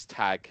franchise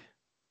tag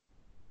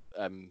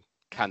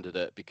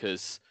candidate,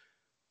 because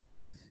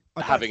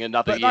having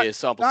another year's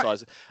sample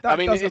size. That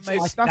might be Henry.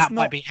 I think that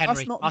might be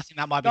Henry.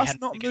 That's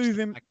not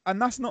moving,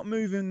 and that's not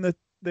moving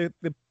the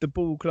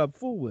ball club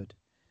forward.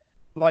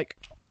 Like,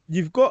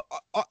 you've got,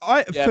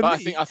 I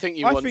think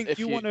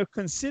you want to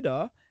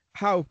consider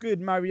how good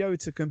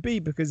Mariota can be,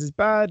 because as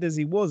bad as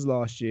he was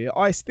last year,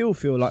 I still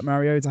feel like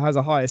Mariota has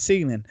a higher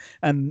ceiling,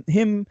 and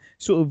him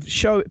sort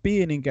of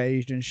being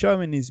engaged and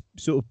showing his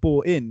sort of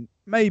bought in.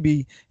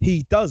 Maybe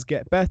he does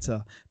get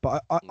better,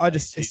 but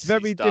it's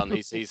very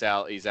difficult. He's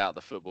out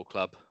the football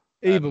club.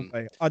 Either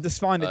way, I just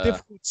find it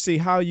difficult to see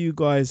how you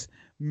guys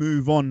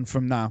move on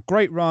from now.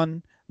 Great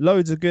run,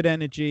 loads of good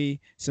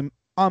energy, some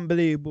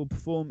unbelievable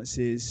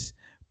performances,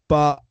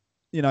 but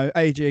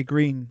AJ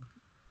Green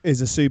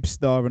is a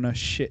superstar and a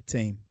shit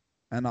team,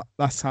 and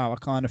that's how I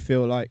kind of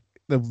feel like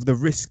the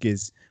risk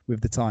is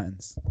with the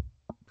Titans.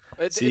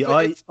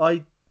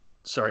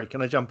 Sorry,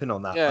 can I jump in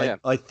on that? Yeah.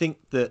 I think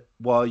that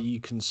while you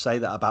can say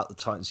that about the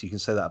Titans, you can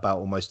say that about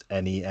almost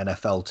any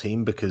NFL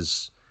team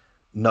because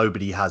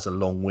nobody has a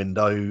long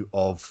window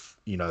of,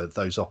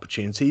 those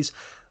opportunities.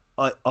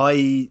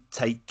 I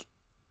take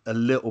a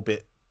little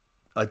bit,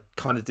 I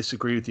kind of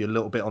disagree with you a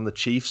little bit on the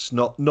Chiefs,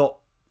 not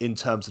in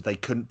terms of they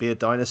couldn't be a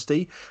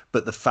dynasty,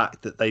 but the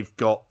fact that they've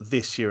got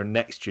this year and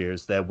next year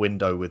as their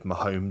window with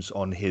Mahomes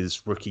on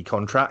his rookie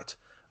contract.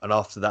 And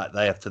after that,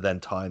 they have to then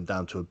tie him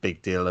down to a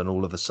big deal. And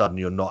all of a sudden,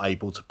 you're not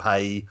able to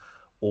pay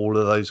all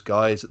of those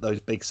guys at those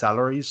big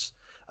salaries.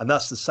 And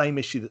that's the same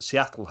issue that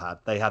Seattle had.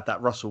 They had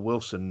that Russell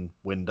Wilson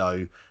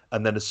window.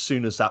 And then as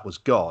soon as that was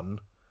gone,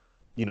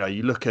 you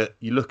look at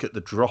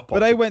the drop off. But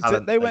they went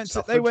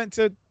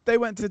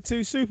to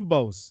 2 Super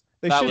Bowls.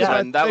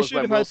 That was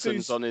when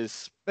Wilson's on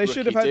his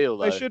rookie deal,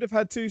 though. They should have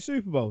had 2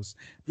 Super Bowls.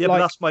 Yeah, but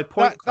that's my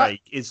point, Craig,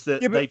 is that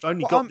they've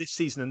only got this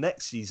season and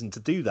next season to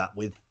do that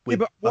with but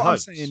what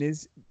Mahomes. I'm saying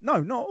is,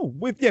 no, not all.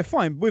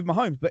 Fine, with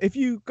Mahomes. But if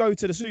you go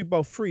to the Super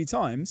Bowl 3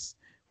 times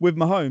with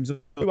Mahomes,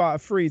 2 out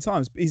of 3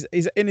 times, he's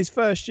in his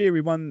first year,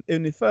 he won,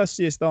 in his first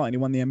year starting, he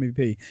won the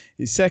MVP.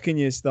 His second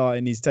year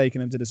starting, he's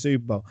taken him to the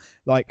Super Bowl.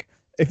 Like,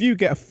 if you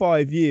get a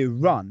 5-year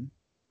run,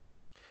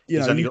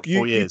 he's only got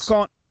 4 years. You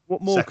can't,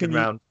 what more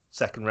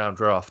Second round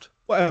draft.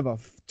 Whatever,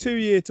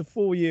 2-year to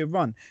 4-year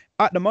run.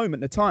 At the moment,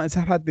 the Titans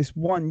have had this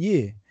 1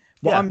 year.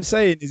 What I'm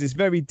saying is it's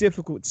very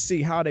difficult to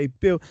see how they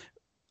build.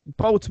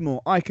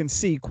 Baltimore, I can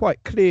see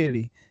quite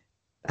clearly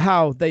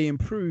how they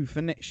improve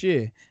for next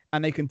year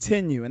and they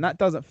continue. And that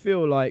doesn't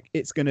feel like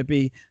it's going to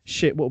be,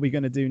 shit, what are we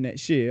going to do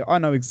next year? I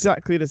know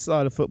exactly the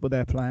style of football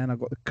they're playing.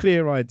 I've got a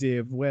clear idea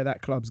of where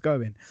that club's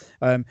going.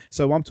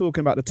 So I'm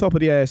talking about the top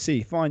of the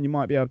AFC. Fine, you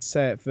might be able to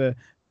say it for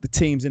the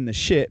teams in the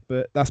shit,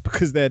 but that's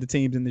because they're the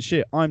teams in the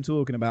shit. I'm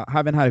talking about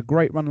having had a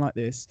great run like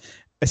this,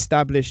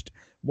 established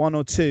 1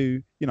 or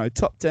 2,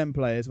 top 10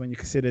 players when you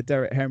consider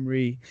Derek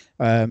Henry,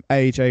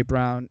 AJ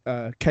Brown,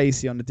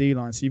 Casey on the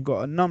D-line. So you've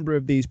got a number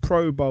of these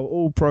Pro Bowl,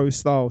 all-pro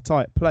style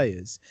type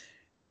players.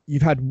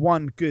 You've had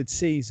 1 good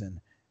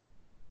season.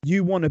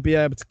 You want to be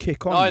able to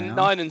kick on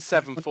 9 and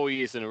 7 4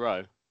 years in a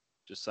row.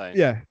 Just saying.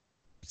 Yeah.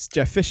 It's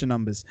Jeff Fisher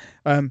numbers.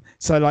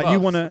 So like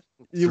you want to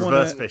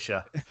reverse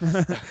Fisher.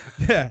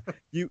 Yeah.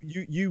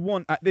 You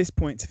want at this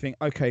point to think,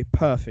 okay,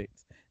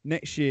 perfect.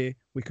 Next year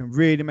we can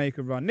really make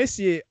a run. This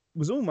year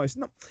was almost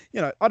not,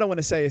 I don't want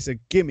to say it's a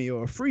gimme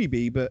or a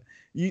freebie, but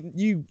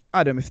you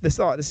Adam, if the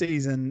start of the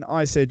season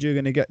I said you're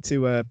going to get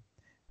to a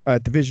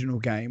divisional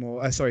game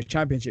or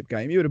championship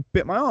game, you would have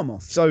bit my arm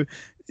off. So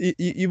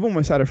you've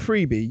almost had a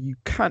freebie. You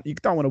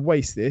don't want to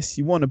waste this.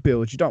 You want to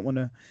build. You don't want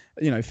to,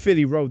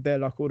 Philly rolled their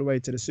luck all the way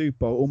to the Super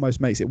Bowl.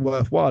 Almost makes it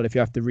worthwhile if you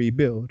have to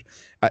rebuild.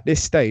 At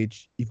this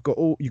stage, you've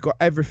got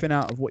everything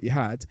out of what you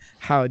had.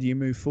 How do you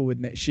move forward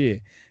next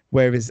year?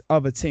 Whereas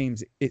other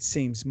teams, it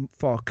seems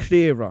far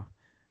clearer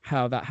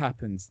how that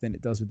happens than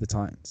it does with the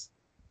Titans.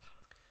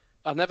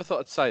 I never thought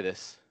I'd say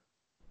this,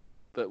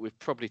 but we've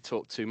probably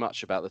talked too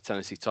much about the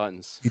Tennessee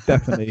Titans. You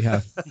definitely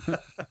have.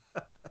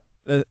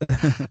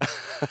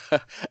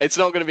 It's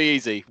not going to be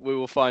easy. We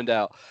will find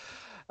out.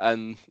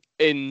 And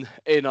in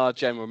our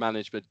general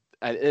manager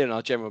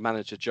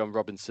John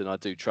Robinson, I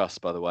do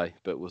trust, by the way.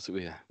 But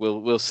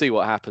we'll see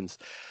what happens.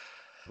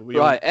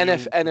 Right,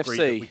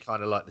 NFC. We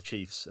kind of like the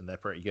Chiefs, and they're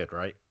pretty good,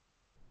 right?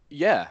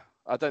 Yeah,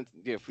 I don't.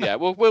 Yeah,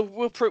 we'll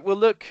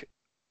look.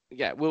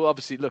 Yeah, we'll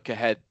obviously look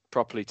ahead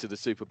properly to the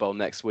Super Bowl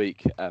next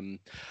week.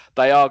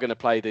 They are going to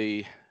play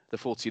the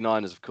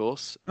 49ers, of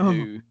course,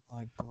 who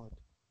my God.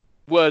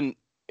 weren't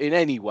in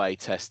any way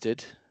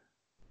tested.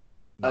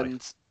 No.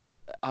 And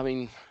I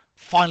mean,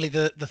 finally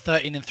the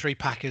 13-3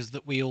 Packers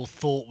that we all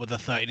thought were the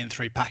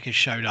 13-3 Packers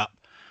showed up,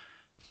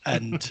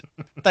 and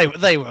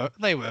they were,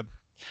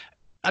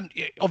 and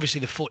obviously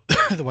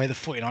the way the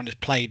 49ers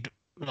played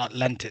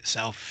lent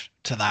itself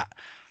to that,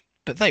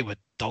 but they were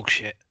dog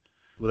shit.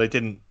 Well, they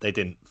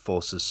didn't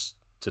force us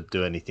to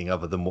do anything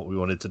other than what we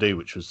wanted to do,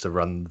 which was to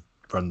run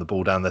the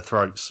ball down their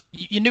throats.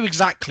 You knew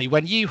exactly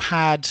when you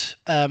had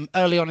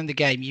early on in the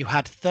game, you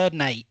had 3rd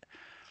and 8,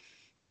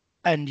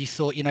 and you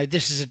thought,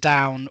 this is a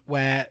down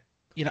where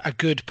a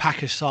good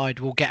Packers side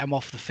will get them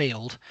off the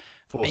field.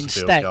 Force a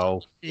field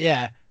goal.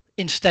 Yeah.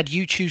 Instead,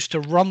 you choose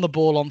to run the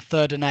ball on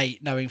 3rd and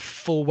 8, knowing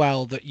full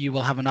well that you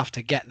will have enough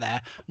to get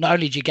there. Not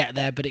only do you get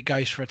there, but it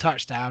goes for a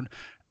touchdown.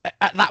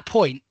 At that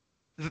point,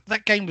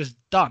 that game was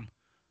done.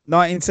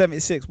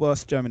 1976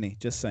 West Germany,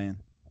 just saying.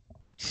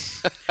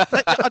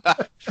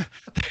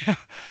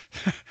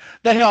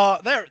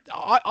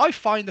 I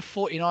find the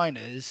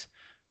 49ers,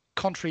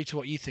 contrary to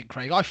what you think,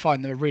 Craig, I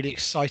find them a really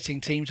exciting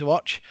team to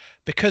watch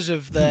because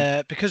of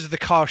the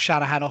Kyle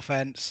Shanahan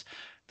offense,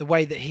 the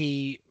way that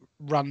he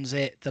runs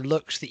it, the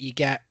looks that you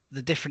get,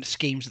 the different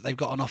schemes that they've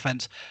got on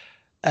offense.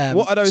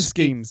 What are those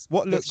schemes?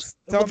 What looks?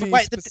 Tell me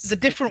the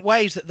different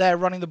ways that they're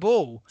running the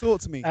ball.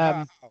 Talk to me.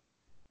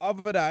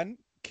 Other than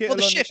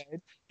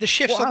the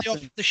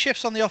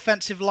shifts on the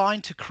offensive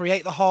line to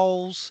create the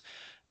holes.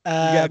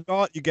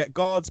 You get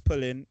guards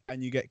pulling,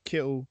 and you get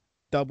Kittle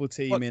double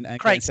teaming and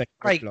Craig,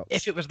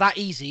 if it was that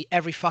easy,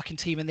 every fucking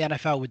team in the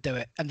NFL would do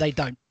it, and they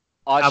don't.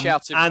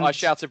 I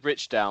shouted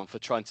Rich down for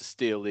trying to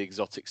steal the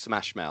exotic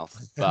Smash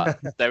Mouth, but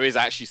there is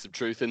actually some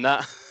truth in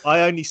that.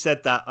 I only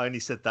said that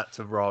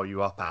to rile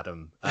you up,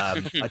 Adam.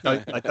 I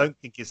don't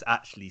think it's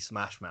actually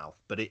Smash Mouth,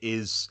 but it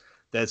is.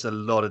 There's a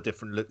lot of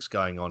different looks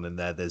going on in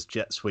there. There's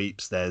jet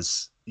sweeps.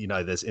 There's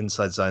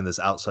inside zone. There's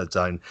outside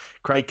zone.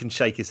 Craig can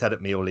shake his head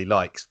at me all he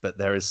likes, but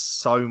there is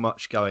so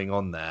much going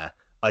on there.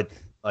 I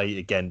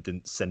again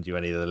didn't send you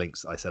any of the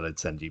links I said I'd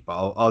send you,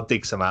 but I'll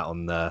dig some out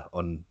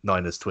on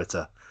Niners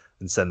Twitter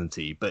and send them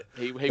to you. But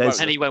he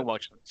won't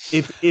watch them.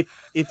 If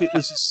it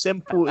was as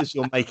simple as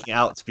you're making it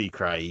out to be,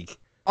 Craig,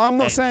 I'm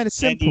not saying it's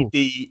simple.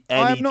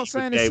 I'm not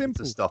saying it's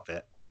simple. To stop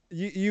it.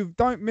 You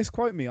don't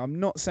misquote me. I'm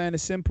not saying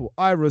it's simple.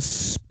 I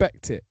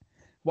respect it.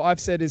 What I've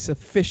said is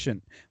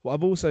sufficient. What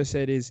I've also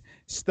said is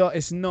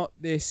it's not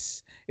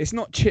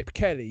Chip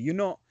Kelly.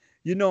 You're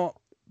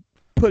not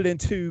pulling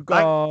two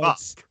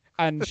guards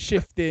and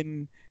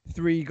shifting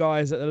three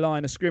guys at the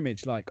line of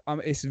scrimmage.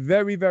 It's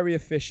very, very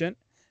efficient,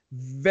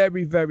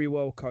 very, very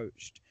well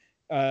coached.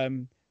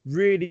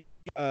 Really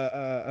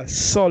a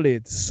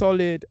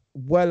solid,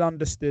 well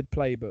understood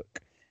playbook.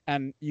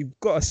 And you've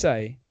got to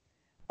say,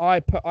 I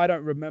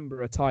don't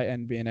remember a tight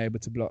end being able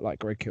to block like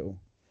Greg Kittle.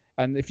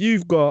 And if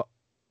you've got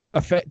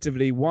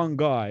effectively one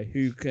guy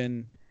who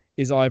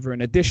is either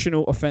an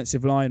additional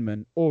offensive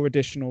lineman or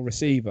additional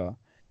receiver,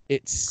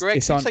 it's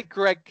Greg. Did you say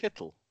Greg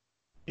Kittle?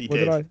 He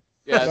did.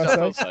 Yeah, I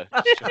thought so.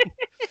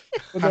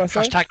 What did I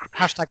say?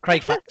 Hashtag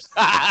Craig facts.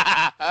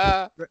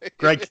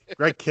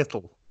 Greg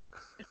Kittle.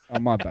 Oh,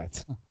 my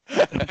bad.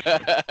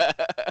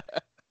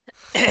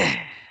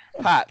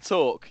 Pat,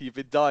 talk. You've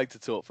been dying to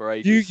talk for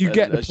ages. You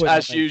get the point,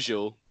 as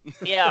usual.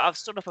 Yeah, I've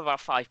stood up about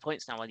 5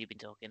 points now while you've been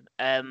talking.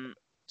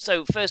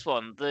 So first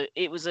one,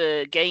 it was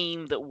a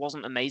game that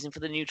wasn't amazing for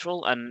the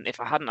neutral, and if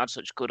I hadn't had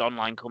such good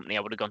online company, I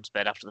would have gone to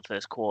bed after the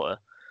first quarter.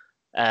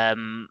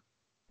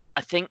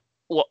 I think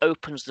what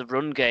opens the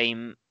run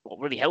game, what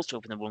really helps to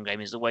open the run game,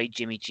 is the way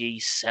Jimmy G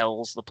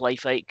sells the play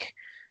fake.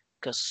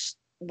 Because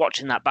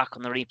watching that back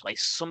on the replay,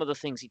 some of the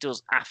things he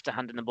does after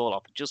handing the ball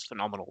off are just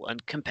phenomenal.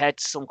 And compared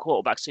to some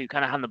quarterbacks who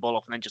kind of hand the ball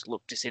off and then just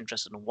look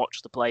disinterested and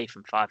watch the play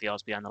from 5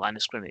 yards behind the line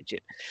of scrimmage,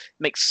 it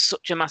makes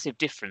such a massive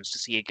difference to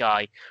see a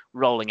guy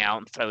rolling out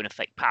and throwing a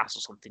fake pass or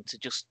something to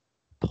just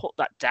put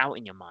that doubt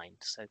in your mind.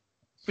 So,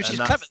 which is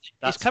clever.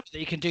 It's clever that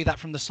you can do that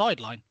from the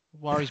sideline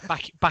while he's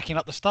backing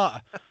up the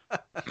starter.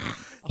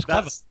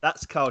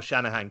 That's Kyle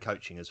Shanahan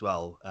coaching as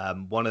well.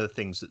 One of the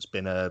things that's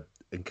been a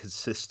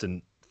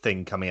consistent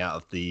thing coming out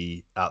of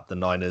the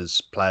Niners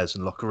players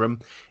and locker room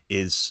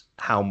is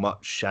how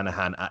much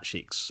Shanahan actually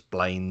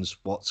explains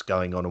what's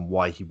going on and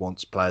why he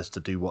wants players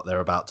to do what they're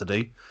about to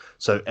do.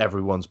 So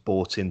everyone's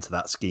bought into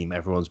that scheme.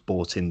 Everyone's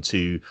bought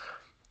into,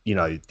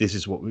 this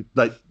is what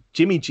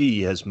Jimmy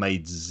G has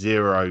made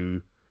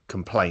zero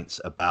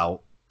complaints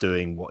about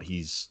doing what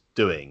he's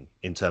doing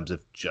in terms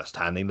of just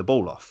handing the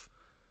ball off.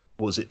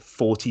 Was it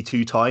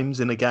 42 times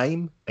in a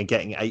game and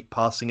getting 8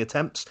 passing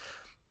attempts?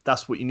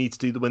 That's what you need to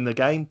do to win the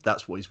game.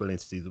 That's what he's willing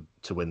to do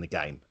to win the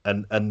game.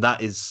 And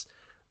that is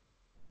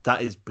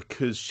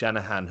because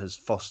Shanahan has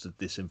fostered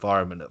this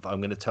environment of, I'm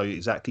going to tell you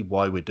exactly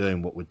why we're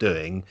doing what we're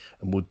doing,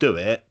 and we'll do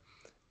it,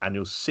 and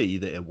you'll see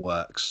that it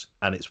works,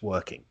 and it's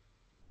working.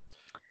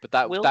 But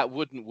that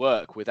wouldn't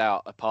work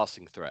without a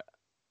passing threat.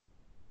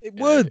 It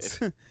would.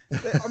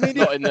 I mean,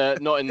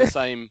 not in the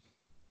same.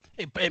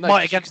 It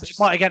might against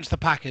the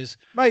Packers.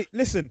 Mate,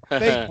 listen,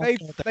 they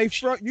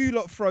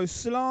throw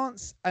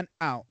slants and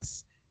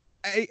outs,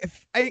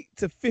 8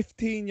 to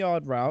 15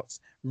 yard routes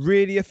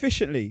really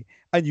efficiently,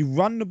 and you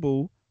run the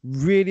ball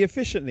really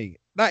efficiently.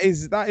 That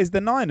is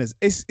the Niners.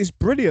 It's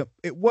brilliant.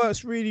 It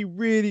works really,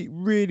 really,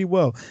 really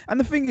well. And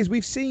the thing is,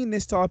 we've seen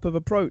this type of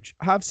approach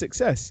have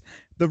success.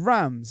 The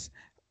Rams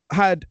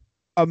had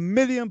 1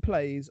 million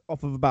plays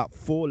off of about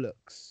 4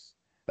 looks.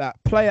 That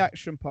play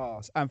action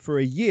pass, and for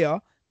a year,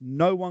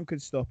 no one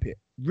could stop it.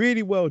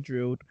 Really well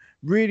drilled,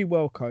 really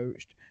well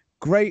coached,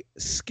 great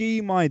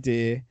scheme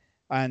idea.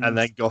 And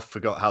then Goff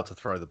forgot how to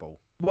throw the ball.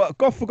 Well,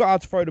 Goff forgot how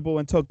to throw the ball,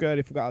 and Todd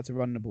Gurley forgot how to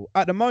run the ball.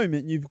 At the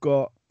moment, you've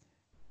got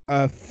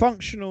a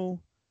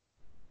functional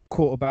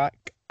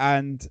quarterback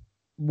and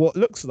what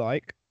looks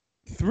like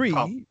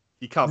 3.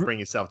 You can't bring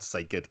yourself to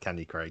say good, can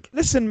you, Craig?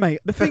 Listen, mate.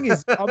 The thing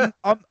is,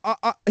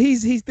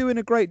 he's doing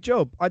a great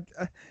job. Out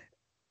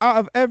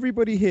of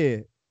everybody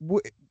here,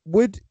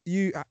 would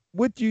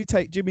you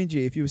take Jimmy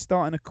G if you were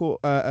starting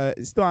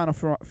a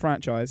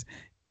franchise?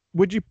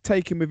 Would you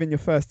take him within your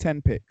first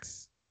 10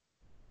 picks?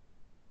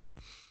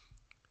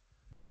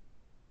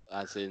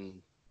 As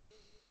in,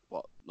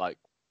 what, like?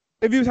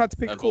 If you had to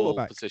pick a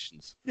quarterback, all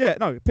positions. Yeah,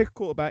 no, pick a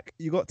quarterback.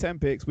 You got 10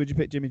 picks. Would you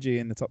pick Jimmy G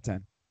in the top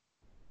 10?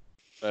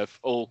 Of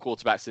all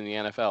quarterbacks in the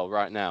NFL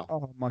right now.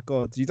 Oh my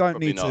God, you don't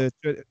need to.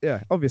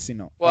 Yeah, obviously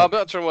not. Well, I'm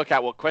not trying to work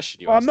out what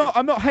question you're asking.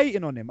 I'm not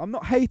hating on him. I'm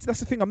not hating.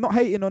 That's the thing. I'm not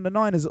hating on the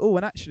Niners at all.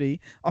 And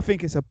actually, I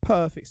think it's a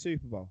perfect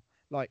Super Bowl.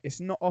 Like, it's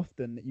not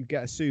often that you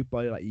get a Super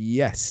Bowl. Like,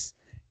 yes,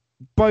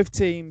 both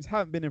teams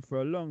haven't been in for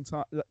a long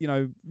time.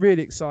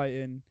 Really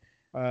exciting.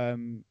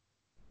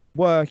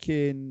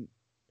 Working.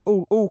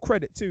 All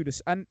credit to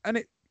this, and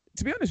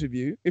to be honest with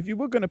you, if you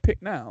were going to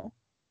pick now,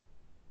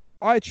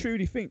 I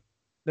truly think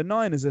the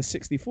Niners are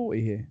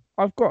 60-40 here.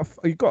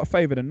 You've got to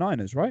favour the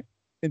Niners, right?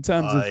 In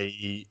terms of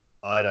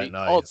I don't the know.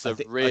 odds are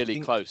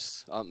really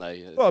close, aren't they?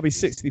 It's got to be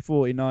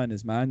 60-40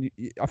 Niners, man.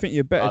 I think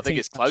you're better. I think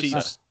it's closer.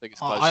 I think it's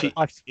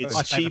closer.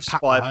 It's Chiefs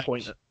by a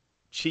point.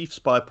 Chiefs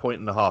by a point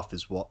and a half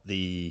is what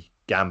the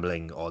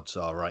gambling odds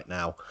are right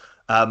now.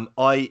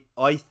 I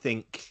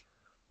think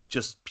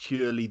just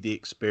purely the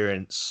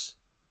experience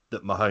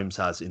that Mahomes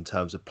has in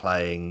terms of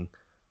playing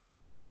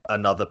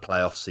another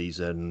playoff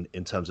season,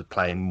 in terms of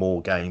playing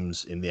more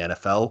games in the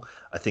NFL,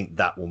 I think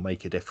that will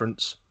make a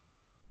difference.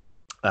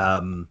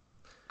 And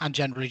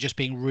generally just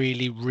being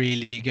really,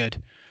 really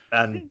good.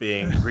 And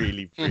being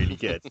really, really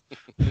good.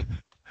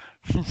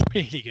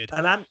 Really good.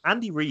 And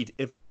Andy Reid,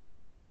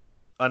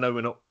 I know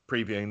we're not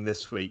previewing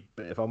this week,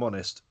 but if I'm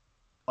honest,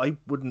 I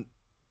wouldn't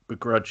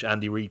begrudge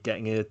Andy Reid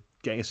getting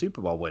a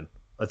Super Bowl win.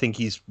 I think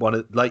he's one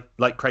of,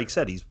 like Craig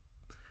said, he's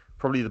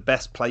probably the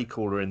best play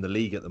caller in the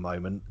league at the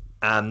moment,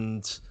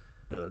 and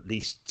at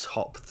least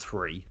top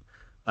 3.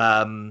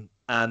 And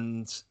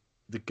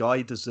the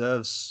guy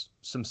deserves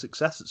some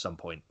success at some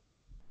point.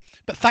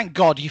 But thank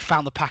God you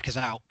found the Packers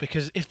out,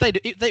 because if they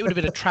would have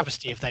been a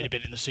travesty if they'd have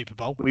been in the Super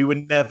Bowl. We were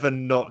never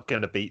not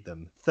going to beat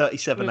them.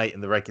 37-8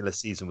 in the regular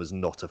season was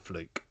not a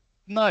fluke.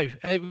 No,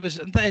 it was.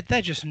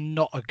 They're just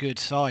not a good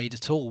side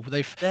at all.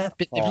 They've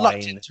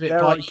lucked into it.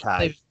 They're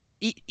They've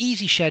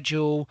easy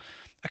schedule.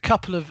 A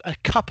couple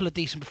of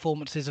decent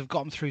performances have got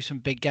them through some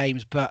big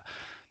games, but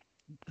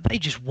they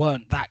just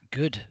weren't that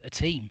good a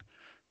team.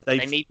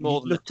 They need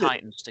more than the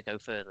Titans to go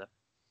further.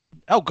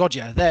 Oh God,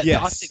 yeah.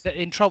 I think they're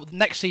in trouble.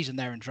 Next season,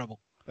 they're in trouble.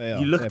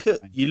 You look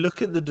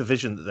at the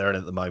division that they're in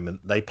at the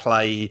moment. They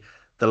play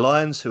the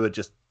Lions, who are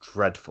just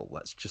dreadful.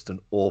 That's just an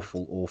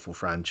awful, awful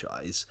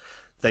franchise.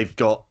 They've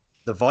got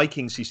the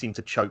Vikings, who seem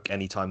to choke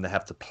anytime they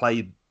have to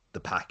play the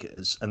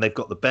Packers, and they've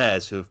got the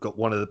Bears, who have got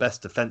one of the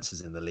best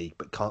defenses in the league,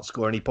 but can't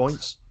score any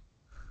points.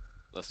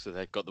 That's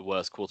they've got the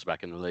worst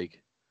quarterback in the league.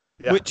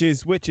 Yeah. Which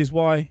is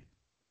why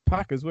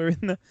Packers were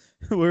in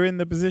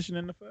the position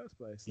in the first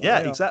place.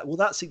 Exactly. Well,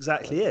 that's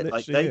exactly it.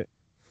 Like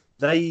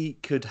they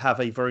could have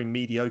a very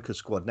mediocre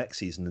squad next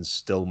season and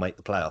still make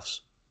the playoffs.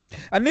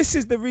 And this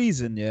is the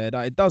reason, that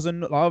it doesn't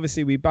look like,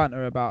 obviously we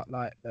banter about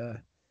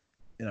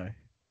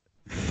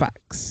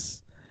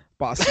facts,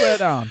 but I swear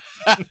down,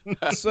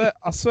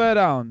 I swear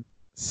down,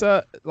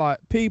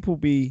 people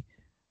be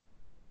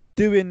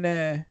doing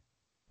their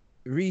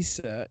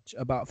research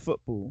about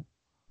football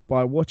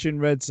by watching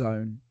Red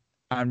Zone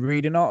and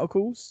reading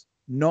articles,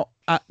 not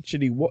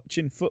actually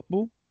watching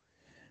football.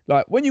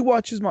 Like, when you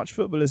watch as much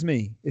football as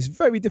me, it's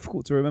very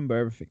difficult to remember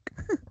everything.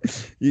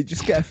 You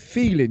just get a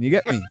feeling, you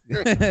get me?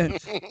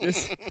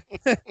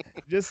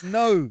 just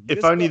know.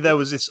 If only there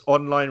was this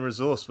online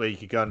resource where you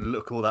could go and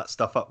look all that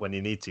stuff up when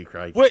you need to,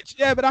 Craig. But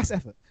that's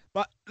effort.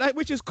 But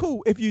which is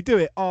cool if you do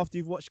it after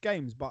you've watched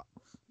games. But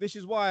this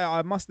is why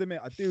I must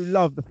admit I do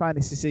love the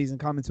fantasy season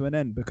coming to an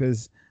end,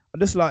 because I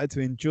just like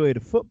to enjoy the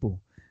football.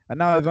 And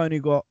now I've only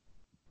got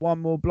one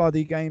more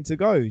bloody game to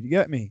go. You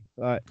get me?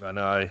 Like, I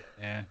know.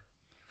 Yeah.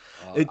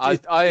 I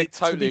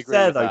totally agree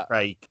with that.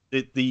 Craig,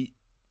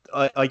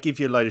 I give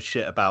you a load of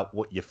shit about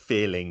what you're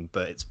feeling,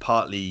 but it's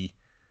partly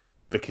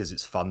because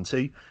it's fun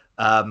to.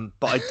 But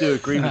I do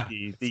agree with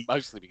you.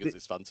 Mostly because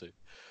it's fun to.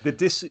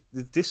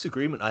 The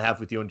disagreement I have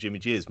with you on Jimmy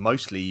G is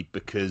mostly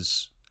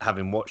because,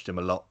 having watched him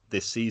a lot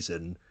this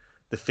season,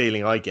 the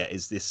feeling I get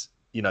is this,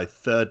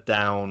 third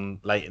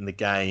down, late in the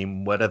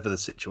game, whatever the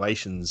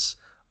situations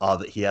are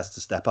that he has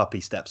to step up,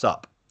 he steps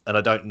up. And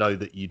I don't know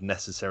that you'd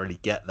necessarily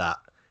get that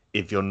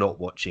if you're not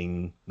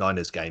watching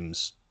Niners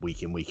games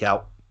week in, week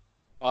out.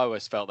 I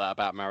always felt that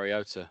about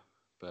Mariota,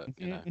 but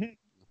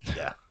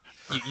yeah,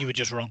 you were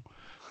just wrong.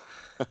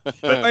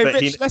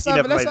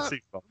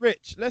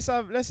 Rich, let's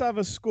have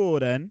a score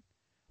then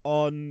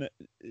on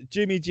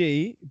Jimmy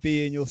G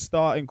being your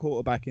starting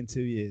quarterback in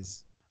 2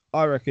 years.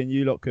 I reckon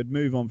you lot could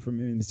move on from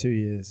him in 2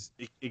 years.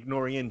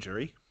 Ignoring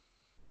injury?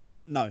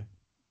 No,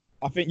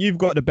 I think you've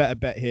got the better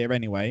bet here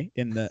anyway.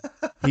 In that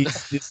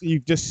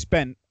you've just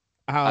spent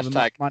however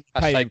much money.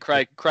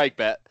 Hashtag Craig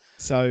bet.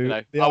 So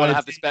I want to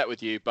have this bet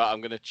with you, but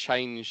I'm going to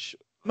change.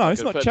 No,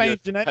 it's not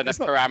changing anything. It's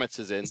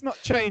parameters in. It's not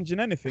changing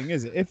anything,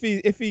 is it?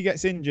 If he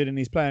gets injured and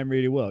he's playing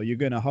really well, you're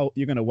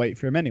gonna wait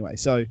for him anyway.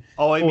 So.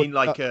 Oh, I mean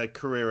like a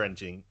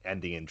career-ending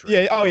injury.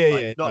 Yeah. Oh,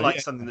 yeah. Not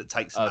something that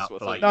takes him out for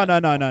like.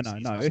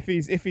 No. If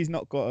he's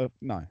not got a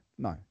no.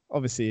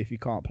 Obviously, if you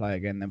can't play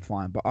again, then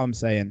fine. But I'm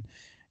saying,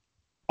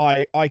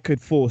 I could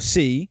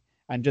foresee,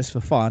 and just for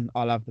fun,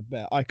 I'll have the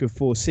bet. I could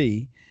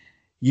foresee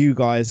you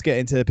guys get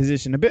into a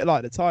position a bit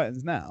like the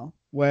Titans now,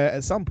 where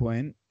at some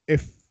point,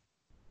 if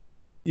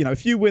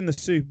you win the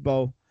Super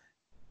Bowl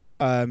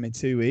in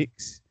 2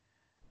 weeks,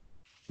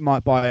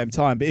 might buy him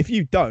time. But if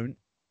you don't,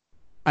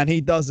 and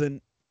he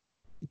doesn't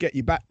get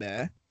you back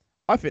there,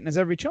 I think there's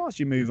every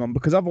chance you move on,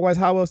 because otherwise,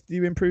 how else do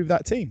you improve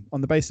that team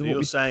on the basis of what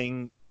you're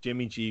saying?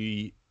 Jimmy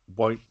G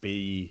won't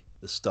be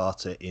the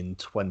starter in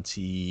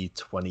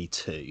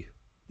 2022.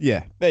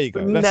 Yeah, there you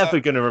go. We're never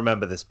going to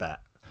remember this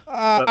bet.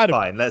 Adam,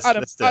 fine.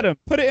 Let's do Adam,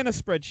 put it in a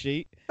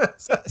spreadsheet.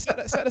 set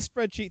a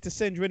spreadsheet to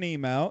send you an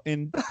email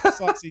in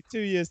precisely 2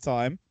 years'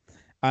 time,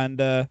 and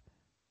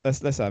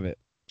let's have it.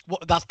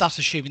 That's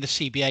assuming the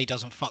CBA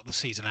doesn't fuck the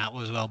season out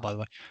as well. By the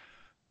way.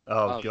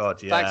 Oh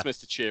God, yeah.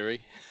 Thanks, Mr.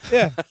 Cheery.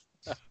 Yeah,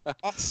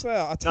 I swear.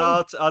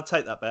 I'll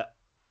take that bet.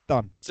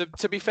 Done.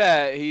 To be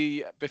fair,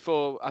 it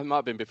might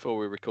have been before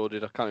we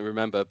recorded. I can't even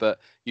remember, but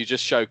you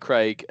just showed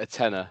Craig a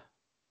tenner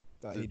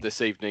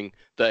this evening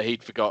that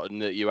he'd forgotten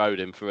that you owed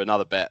him for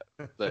another bet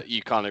that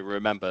you can't even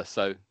remember.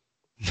 So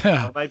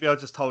well, maybe I'll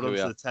just hold on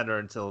to the tenner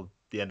until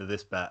the end of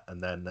this bet,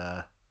 and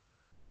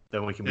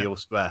then we can be all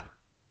square.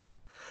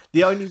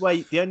 The only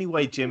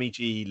way Jimmy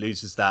G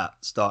loses that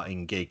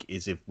starting gig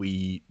is if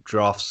we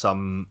draft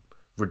some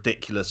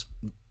ridiculous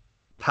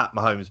Pat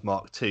Mahomes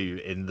Mark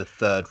II in the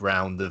third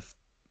round of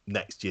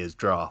next year's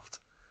draft.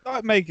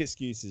 Don't make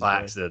excuses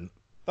by accident.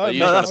 No,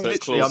 that's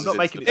literally. I'm not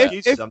making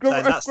excuses. I'm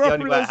saying that's the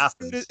only way it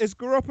happens. If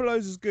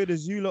Garoppolo's as good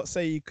as you lot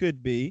say he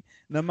could be,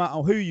 no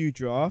matter who you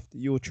draft,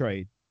 you'll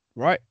trade,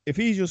 right? If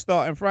he's your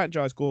starting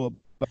franchise quarterback,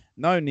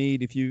 no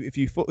need. If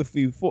you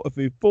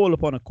fall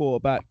upon a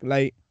quarterback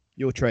late,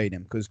 you'll trade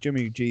him because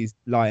Jimmy G's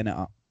lining it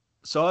up.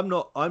 So I'm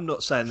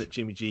not saying that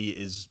Jimmy G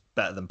is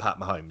better than Pat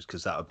Mahomes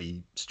because that would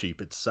be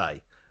stupid to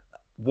say.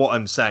 What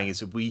I'm saying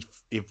is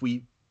if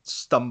we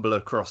stumble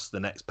across the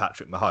next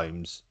Patrick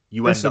Mahomes,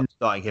 you end up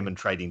starting him and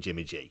trading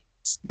Jimmy G.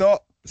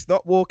 Stop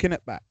walking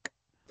it back.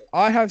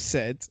 I have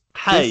said,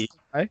 hey,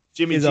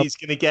 Jimmy G's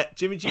gonna get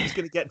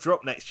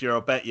dropped next year. I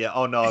bet you.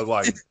 Oh no, I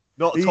won't.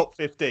 Not top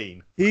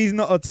 15. He's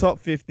not a top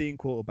 15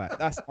 quarterback.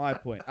 That's my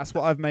point. That's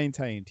what I've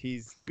maintained.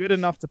 He's good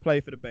enough to play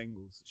for the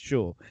Bengals.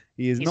 Sure,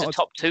 he's not a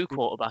top 2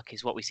 quarterback,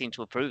 is what we seem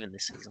to have proven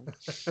this season.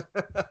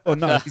 Oh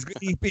no,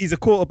 he's a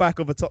quarterback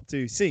of a top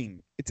 2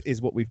 scene. It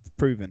is what we've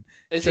proven.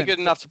 Is he good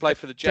enough to play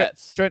for the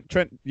Jets?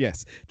 Trent,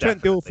 yes.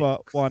 Trent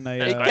Dilfer won a.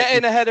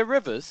 Getting ahead of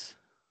Rivers.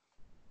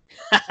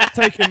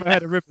 Take him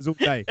ahead of Rivers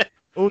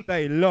all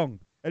day long.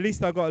 At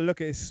least I got to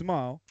look at his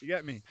smile. You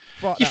get me?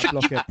 Fuck that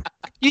blockhead.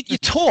 You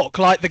talk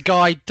like the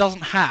guy doesn't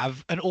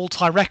have an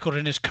all-time record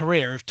in his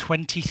career of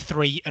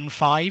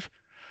 23-5.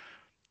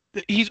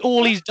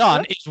 He's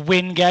done is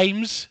win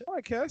games.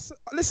 I care.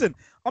 Listen,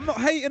 I'm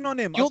not hating on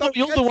him. You're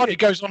the one who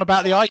goes on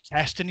about the eye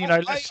test and I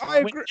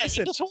agree.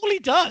 Listen, that's all he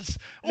does.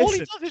 All he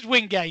does is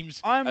win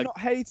games. I'm not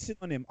hating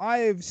on him. I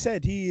have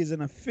said he is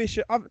an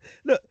efficient.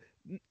 Look.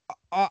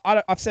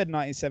 I've said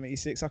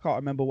 1976. I can't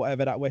remember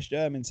whatever that West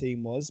German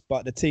team was,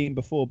 but the team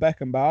before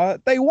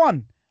Beckenbauer, they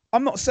won.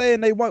 I'm not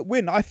saying they won't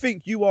win. I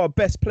think you are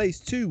best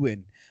placed to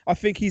win. I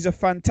think he's a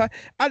fantastic.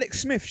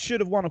 Alex Smith should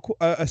have won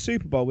a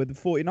Super Bowl with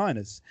the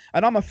 49ers.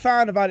 And I'm a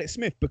fan of Alex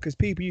Smith because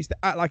people used to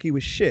act like he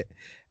was shit.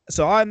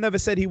 So I never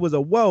said he was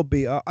a world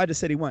beater. I just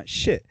said he weren't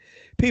shit.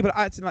 People are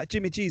acting like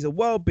Jimmy G's a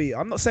world beater.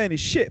 I'm not saying he's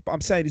shit, but I'm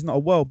saying he's not a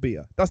world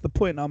beater. That's the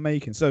point I'm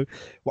making. So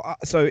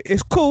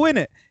it's cool,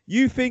 innit?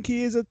 You think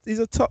he's a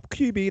top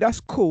QB?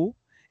 That's cool.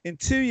 In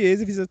 2 years,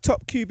 if he's a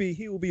top QB,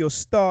 he will be your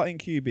starting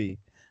QB.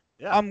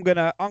 Yeah. I'm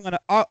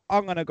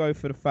gonna go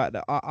for the fact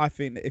that I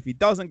think that if he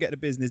doesn't get the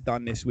business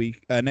done next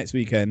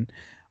weekend,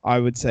 I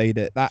would say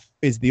that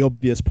is the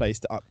obvious place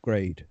to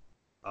upgrade.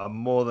 I'm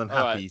more than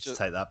happy to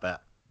take that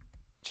bet.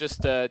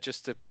 Just to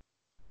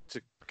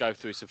go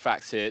through some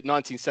facts here.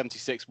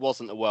 1976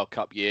 wasn't a World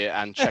Cup year,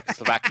 and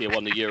Czechoslovakia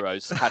won the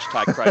Euros.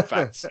 Craig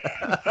facts.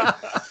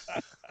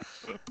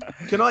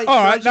 Can I?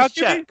 All right, now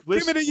check?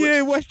 Give me the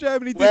year West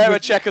Germany. Where are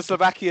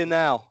Czechoslovakia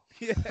now?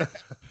 Yeah.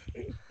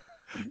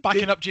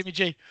 Backing up Jimmy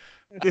G.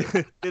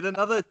 Did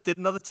another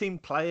team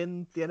play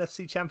in the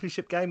NFC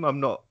Championship game? I'm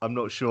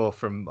not sure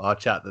from our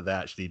chat that they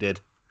actually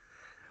did.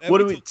 What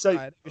do we?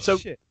 So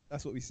shit.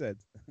 That's what we said.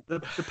 The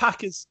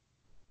Packers.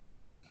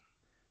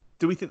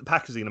 Do we think the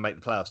Packers are going to make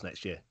the playoffs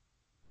next year?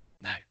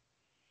 No.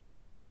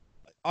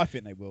 I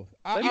think they will.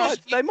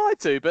 They might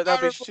do, but they'll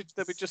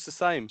be just the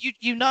same.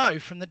 You know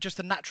from just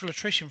the natural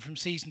attrition from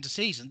season to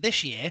season.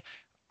 This year,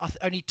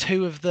 only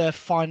 2 of the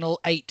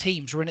final 8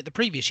 teams were in it the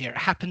previous year. It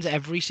happens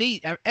every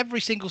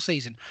single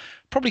season.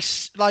 Probably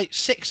like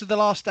 6 of the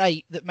last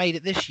 8 that made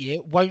it this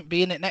year won't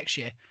be in it next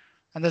year.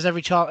 And there's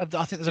every chance.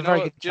 I think there's a very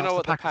good chance. Do you know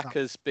what the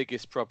Packers'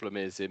 biggest problem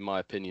is, in my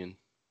opinion?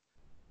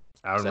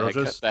 Aaron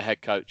Rodgers, their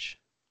head coach.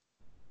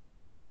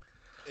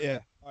 Yeah,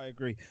 I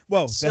agree.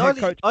 Well, I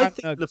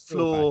think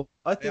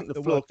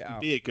LaFleur can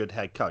be a good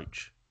head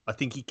coach. I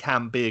think he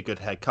can be a good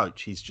head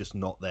coach. He's just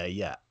not there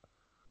yet.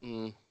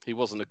 He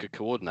wasn't a good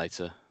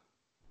coordinator.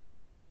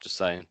 Just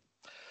saying.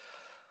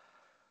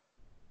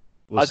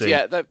 We'll see.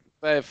 Yeah,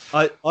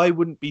 I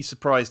wouldn't be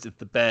surprised if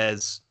the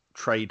Bears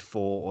trade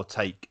for or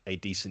take a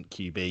decent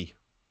QB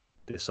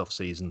this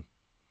offseason.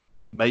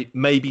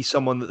 Maybe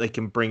someone that they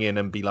can bring in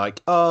and be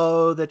like,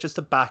 oh, they're just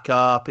a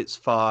backup. It's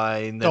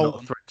fine. They're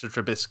not a threat to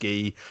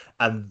Trubisky.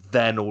 And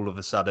then all of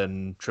a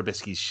sudden,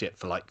 Trubisky's shit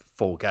for like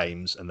 4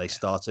 games and they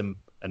start him.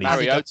 And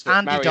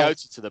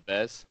Mariota to the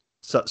Bears.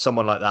 So,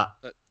 someone like that.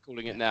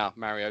 Calling it now,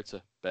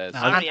 Mariota Bears.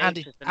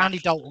 Andy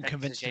Dalton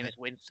convinced Jameis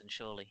Winston,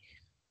 surely.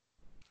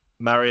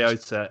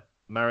 Mariota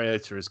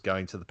is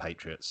going to the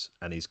Patriots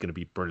and he's going to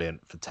be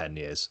brilliant for 10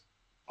 years.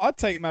 I'd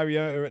take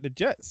Mariota at the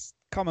Jets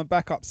coming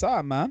back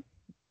upside, man.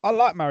 I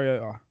like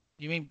Mariota.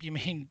 You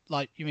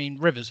mean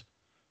Rivers?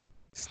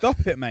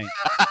 Stop it, mate.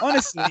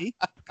 Honestly,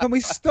 can we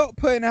stop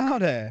putting it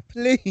out there,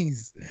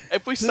 please?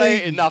 If we say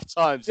it enough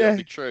times, it'll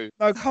be true.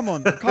 No, come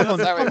on. That's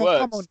how it works.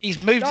 Come on.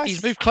 He's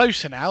moved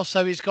closer now,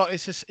 so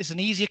it's an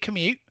easier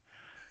commute.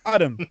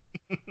 Adam,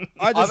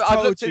 I just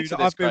told you that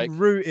I've Craig. been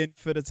rooting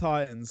for the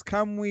Titans.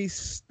 Can we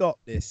stop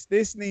this?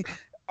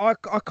 I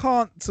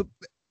can't.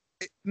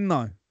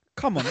 No,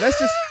 come on.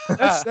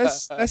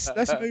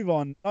 Let's move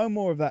on. No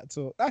more of that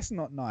talk. That's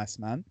not nice,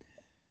 man.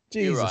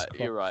 Jesus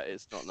You're right.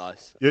 It's not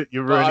nice.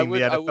 You're ruining the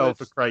NFL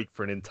for Craig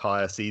for an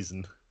entire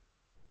season.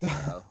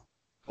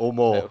 Or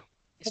more.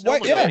 It'd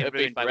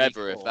be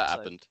forever if that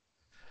happened.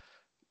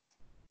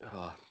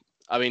 Oh.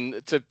 I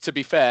mean, to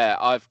be fair,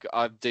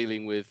 I'm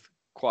dealing with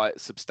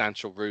quite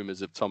substantial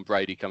rumours of Tom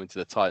Brady coming to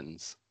the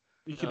Titans.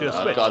 You could do a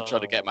switch. I've got to try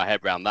to get my head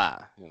around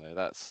that.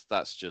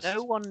 That's just.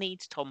 No one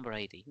needs Tom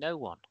Brady. No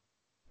one.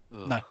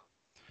 Ugh. No.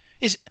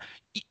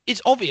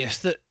 It's obvious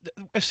that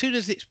as soon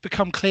as it's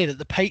become clear that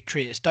the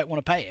Patriots don't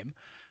want to pay him,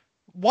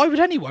 why would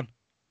anyone?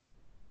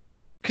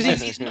 Because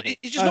he's just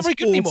not very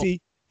good anymore.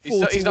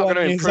 He's not going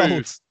to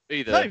improve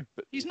either. No,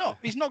 he's not.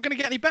 He's not going to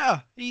get any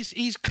better.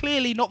 He's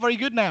clearly not very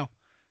good now.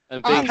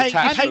 And being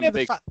attached from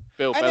big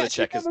Bill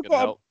Belichick isn't going to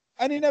help.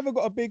 And he never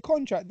got a big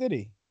contract, did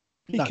he?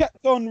 He No.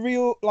 kept on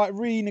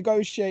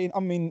renegotiating.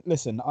 I mean,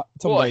 listen,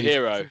 Tom What Brady, a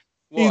hero.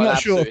 He's What an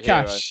not short of absolute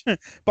hero. cash,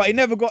 but he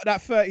never got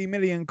that 30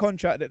 million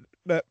contract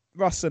that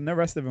Russ and the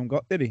rest of them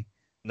got, did he?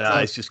 No,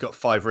 he's just got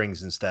 5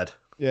 rings instead.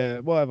 Yeah,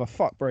 whatever.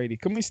 Fuck Brady.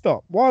 Can we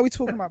stop? Why are we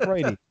talking about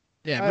Brady?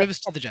 Yeah, Rivers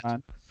to the Jets.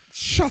 Man.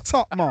 Shut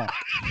up, Mark.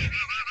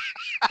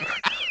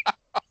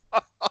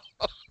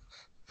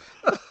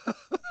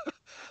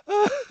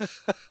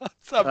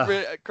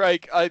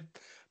 Craig,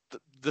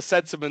 the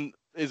sentiment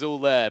is all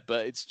there,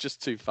 but it's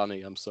just too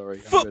funny. I'm sorry.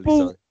 I'm Football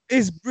really sorry.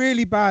 is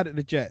really bad at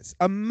the Jets.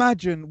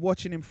 Imagine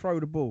watching him throw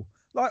the ball.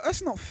 Like,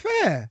 that's not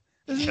fair.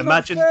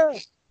 Imagine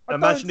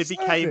if he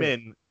came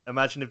in.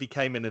 Imagine if he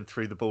came in and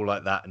threw the ball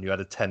like that, and you had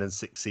a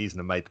 10-6 season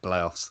and made the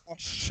playoffs. Oh,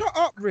 shut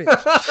up, Rich.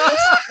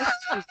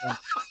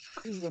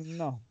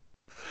 No.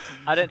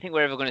 I don't think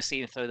we're ever going to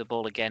see him throw the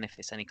ball again if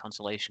it's any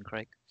consolation,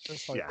 Craig.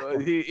 Yeah. Well,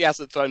 he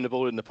hasn't thrown the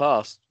ball in the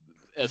past,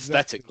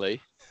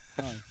 aesthetically.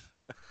 No.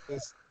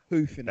 Just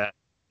hoofing Nah, it.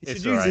 He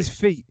it's should use all his right.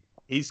 feet.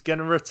 He's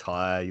gonna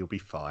retire. You'll be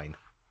fine.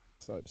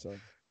 So.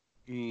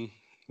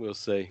 We'll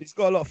see. He's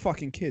got a lot of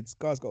fucking kids.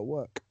 Guy's got to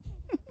work.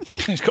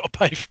 He's got to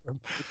pay for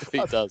them. He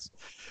does.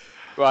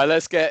 Right,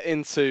 let's get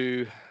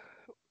into.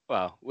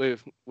 Well, we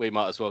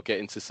might as well get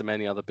into some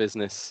any other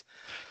business.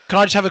 Can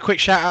I just have a quick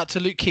shout out to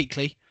Luke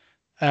Kuechly?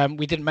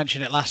 We didn't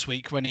mention it last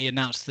week when he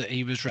announced that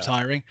he was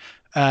retiring.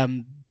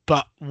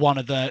 But one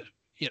of the,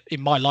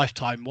 in my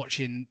lifetime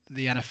watching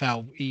the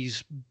NFL,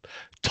 he's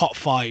top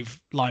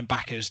 5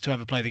 linebackers to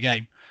ever play the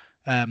game.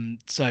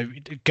 So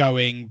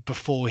going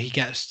before he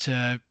gets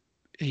to,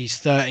 he's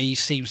 30,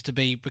 seems to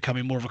be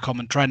becoming more of a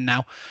common trend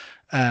now.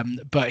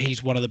 But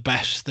he's one of the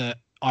best that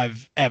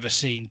I've ever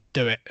seen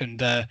do it.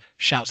 And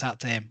shouts out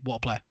to him. What a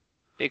player.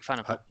 Big fan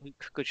of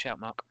Luke. Good shout,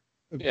 Mark.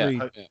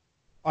 Agreed. Yeah.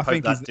 I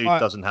think that dude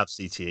doesn't have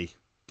CTE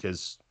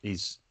because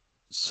he's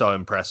so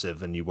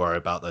impressive, and you worry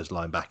about those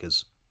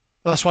linebackers.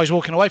 Well, that's why he's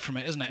walking away from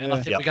it, isn't it? And I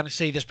Yeah. think we're going to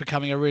see this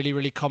becoming a really,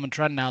 really common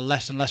trend now.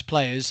 Less and less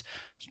players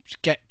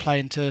get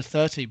playing to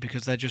 30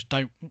 because they just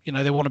don't,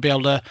 they want to be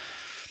able to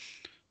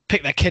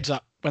pick their kids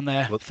up when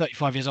they're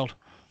 35 years old.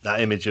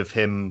 That image of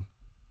him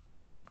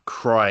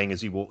crying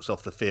as he walks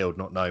off the field,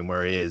 not knowing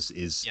where he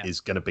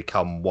is going to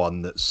become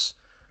one that's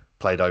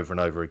played over and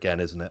over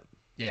again, isn't it?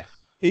 Yeah.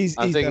 He's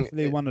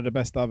definitely one of the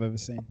best I've ever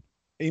seen.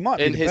 He might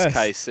be In the his best.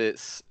 case,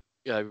 it's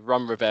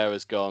Ron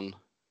Rivera's gone.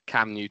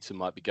 Cam Newton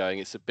might be going.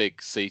 It's a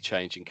big sea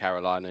change in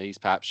Carolina. He's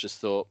perhaps just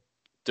thought,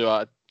 do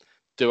I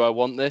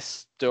want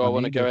this? Do I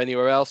want to go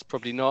anywhere else?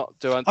 Probably not.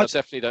 I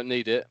definitely don't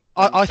need it.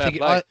 I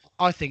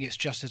think it's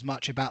just as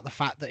much about the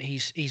fact that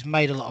he's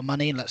made a lot of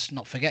money. Let's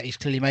not forget he's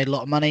clearly made a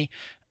lot of money,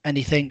 and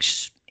he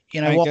thinks,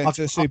 Going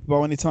to the Super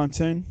Bowl anytime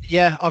soon.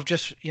 Yeah, I've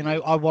just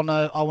I want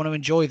to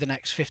enjoy the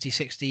next 50,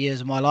 60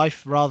 years of my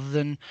life rather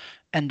than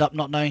end up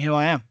not knowing who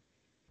I am.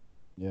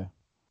 Yeah.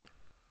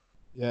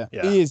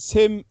 He is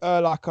him,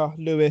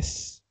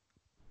 Lewis,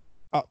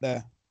 up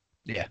there.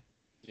 Yeah.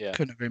 Yeah.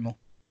 Couldn't agree more.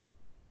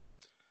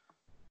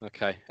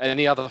 Okay.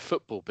 Any other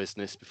football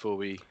business before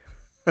we?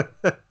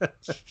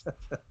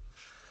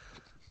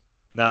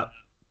 No.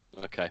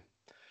 Okay.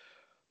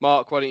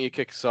 Mark, why don't you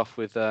kick us off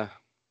with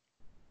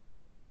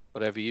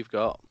whatever you've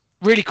got?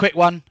 Really quick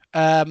one.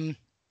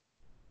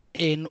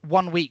 In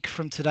 1 week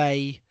from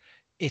today,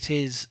 it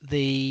is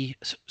the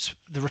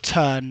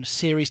return,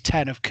 Series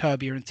 10 of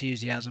Curb Your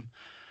Enthusiasm.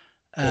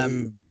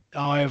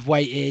 I have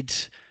waited,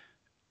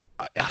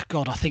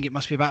 God, I think it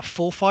must be about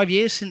 4 or 5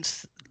 years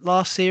since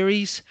last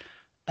series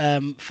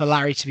for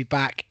Larry to be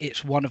back.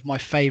 It's one of my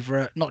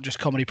favourite, not just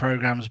comedy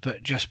programmes,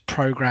 but just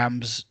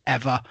programmes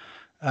ever.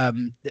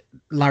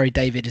 Larry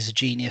David is a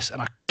genius,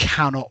 and I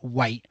cannot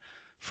wait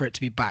for it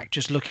to be back.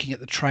 Just looking at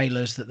the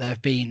trailers that there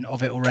have been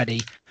of it already,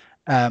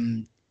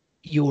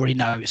 you already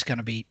know it's going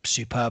to be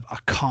superb. I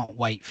can't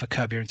wait for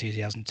Curb Your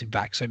Enthusiasm to be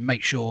back. So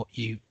make sure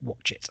you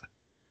watch it.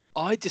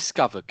 I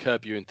discovered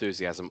Curb Your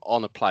Enthusiasm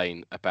on a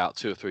plane about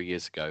 2 or 3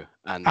 years ago,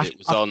 and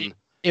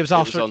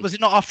Was it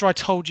not after I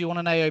told you on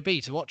an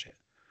AOB to watch it?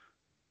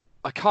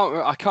 I can't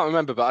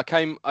remember, but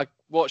I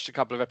watched a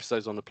couple of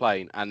episodes on the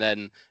plane, and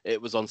then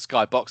it was on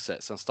Sky box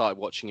sets, and I started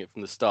watching it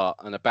from the start.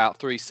 And about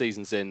 3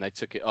 seasons in, they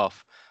took it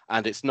off,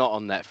 and it's not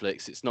on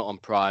Netflix, it's not on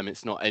Prime,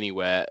 it's not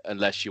anywhere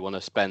unless you want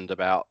to spend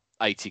about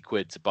 80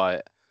 quid to buy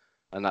it.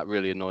 And that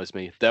really annoys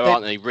me. There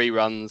aren't any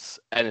reruns,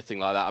 anything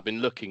like that. I've been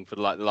looking for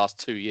the last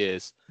 2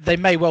 years. They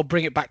may well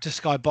bring it back to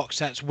Sky box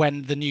sets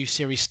when the new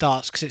series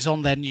starts, because it's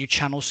on their new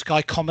channel,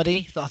 Sky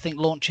Comedy, that I think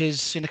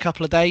launches in a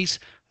couple of days.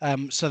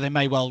 So they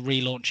may well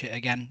relaunch it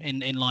again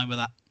in line with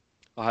that.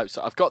 I hope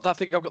so. I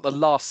think I've got the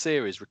last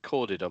series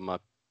recorded on my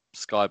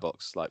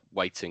Skybox,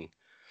 waiting,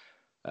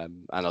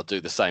 and I'll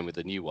do the same with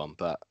the new one.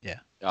 But yeah,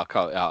 I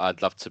can't.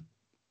 I'd love to.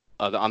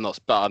 I'm not.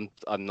 But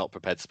I'm not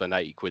prepared to spend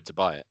 80 quid to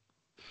buy it.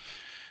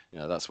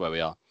 That's where we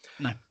are.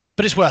 No,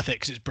 but it's worth it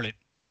because it's brilliant.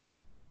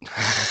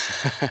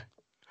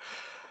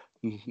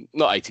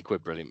 Not 80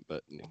 quid, brilliant,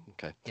 but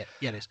okay. Yeah,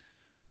 it is.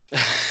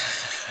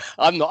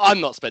 I'm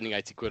not spending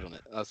 80 quid on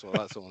it. That's what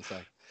I'm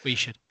saying. We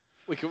should.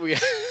 We could.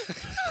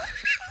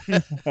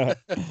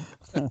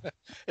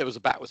 It was a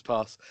backwards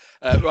pass.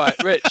 Right,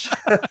 Rich.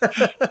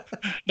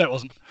 No, it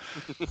wasn't.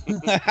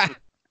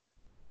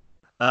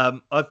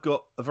 I've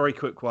got a very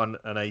quick one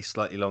and a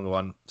slightly longer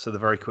one. So the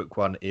very quick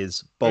one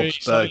is Bob's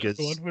Burgers.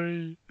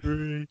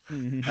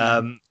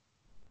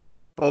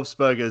 Bob's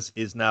Burgers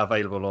is now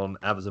available on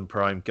Amazon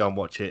Prime. Go and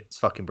watch it. It's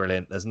fucking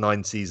brilliant. There's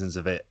 9 seasons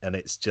of it, and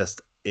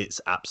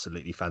it's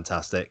absolutely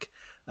fantastic.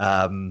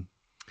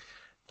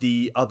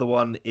 The other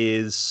one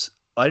is,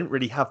 I didn't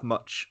really have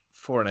much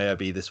for an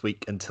AOB this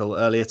week until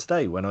earlier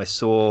today when I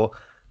saw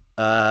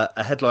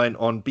a headline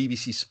on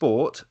BBC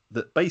Sport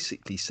that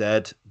basically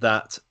said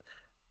that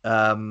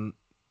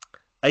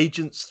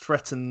agents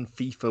threaten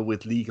FIFA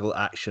with legal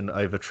action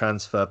over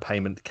transfer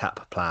payment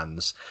cap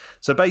plans.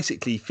 So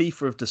basically,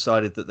 FIFA have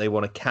decided that they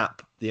want to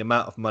cap the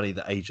amount of money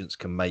that agents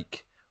can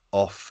make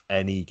off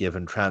any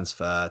given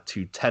transfer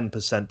to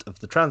 10% of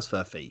the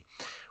transfer fee,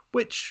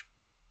 which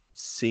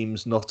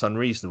seems not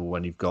unreasonable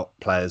when you've got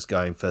players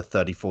going for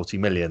 30-40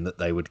 million. That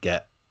they would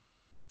get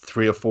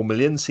 3 or 4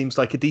 million seems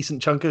like a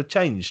decent chunk of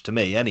change to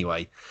me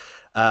anyway.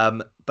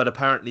 But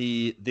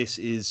apparently this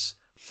is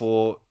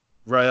for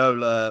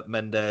Raiola,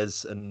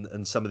 Mendes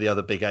and some of the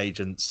other big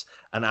agents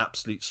an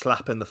absolute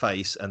slap in the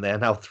face, and they are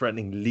now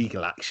threatening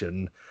legal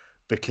action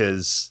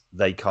because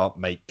they can't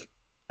make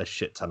a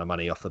shit ton of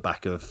money off the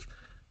back of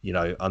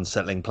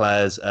unsettling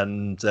players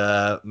and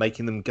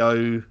making them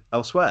go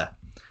elsewhere.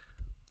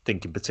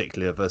 Thinking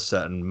particularly of a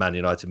certain Man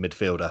United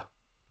midfielder.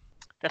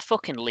 They're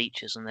fucking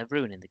leeches and they're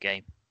ruining the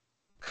game.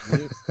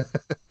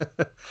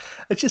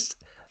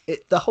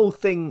 The whole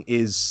thing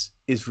is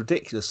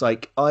ridiculous.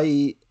 Like,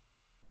 I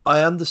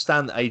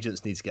understand that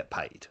agents need to get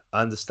paid.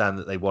 I understand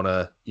that they want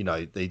to,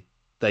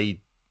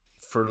 they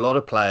for a lot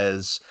of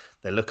players,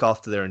 they look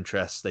after their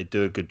interests, they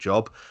do a good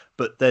job.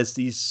 But there's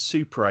these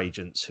super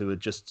agents who are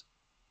just,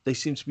 they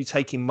seem to be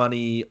taking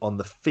money on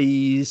the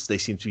fees. They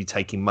seem to be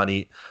taking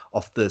money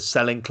off the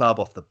selling club,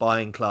 off the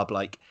buying club.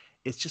 Like,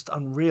 it's just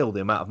unreal the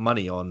amount of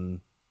money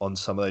on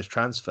some of those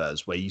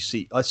transfers where you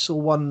see, I saw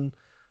one,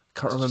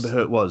 can't remember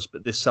who it was,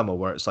 but this summer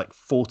where it's like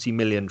 40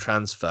 million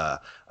transfer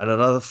and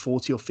another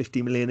 40 or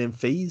 50 million in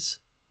fees.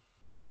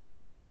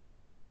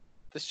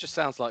 This just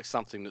sounds like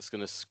something that's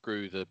going to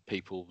screw the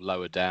people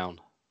lower down.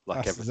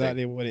 That's everything.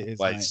 Exactly what it is,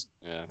 mate.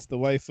 Yeah. It's the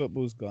way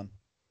football's gone.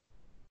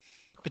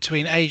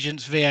 Between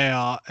agents,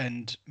 VAR,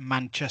 and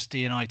Manchester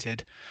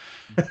United,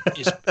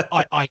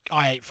 I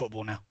hate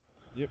football now.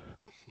 Yep.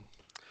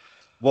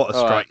 What a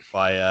strike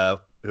by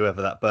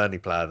whoever that Burnley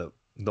player that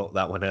knocked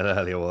that one in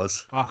earlier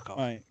was. Fuck off.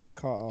 Right.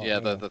 Yeah,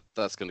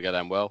 that's going to go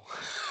down well.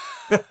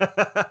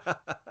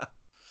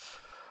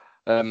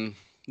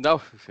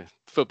 No,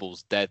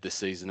 football's dead this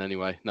season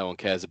anyway. No one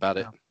cares about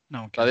it.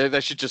 No one cares. They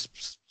should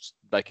just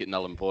make it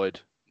null and void.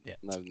 Yeah.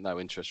 No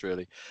interest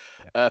really.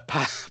 Yeah.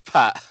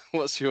 Pat,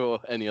 what's your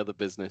any other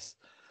business?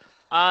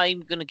 I'm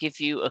going to give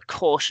you a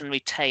cautionary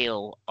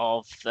tale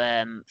of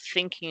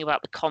thinking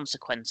about the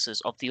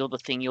consequences of the other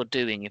thing you're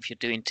doing if you're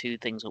doing 2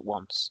 things at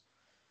once.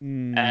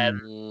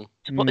 To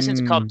put this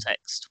into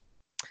context,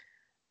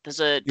 there's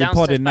a You're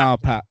podding now,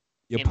 Pat.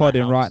 You're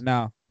podding right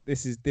now.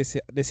 This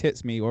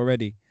hits me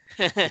already.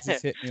 This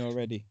has hit me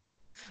already.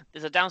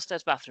 There's a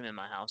downstairs bathroom in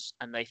my house,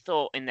 and they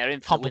thought in their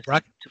infinite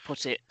wisdom to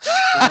put it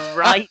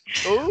right.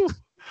 Ooh.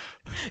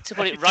 To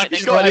put it right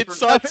He's got an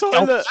inside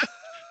toilet.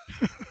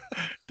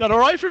 Done all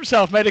right for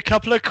himself. Made a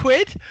couple of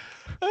quid.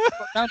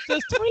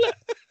 Downstairs toilet.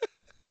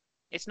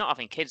 It's not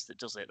having kids that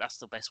does it. That's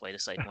the best way to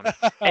save money.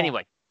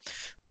 Anyway,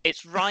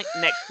 it's right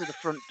next to the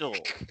front door,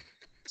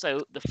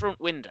 so the front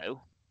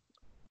window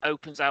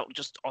opens out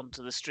just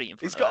onto the street in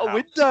front He's of got the a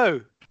house.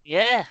 window.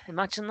 Yeah,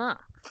 imagine that.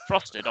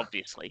 Frosted,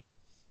 obviously.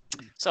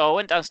 So I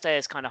went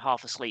downstairs kind of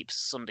half asleep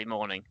Sunday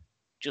morning,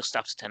 just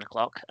after 10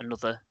 o'clock.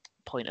 Another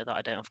pointer that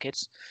I don't have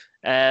kids.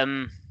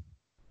 And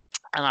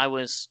I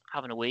was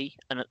having a wee,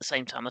 and at the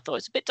same time I thought,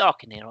 it's a bit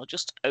dark in here, I'll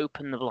just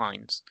open the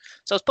blinds.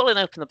 So I was pulling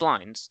open the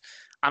blinds,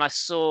 and I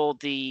saw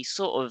the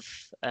sort of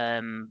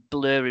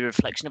blurry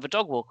reflection of a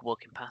dog walker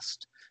walking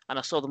past. And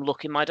I saw them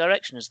look in my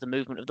direction as the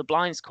movement of the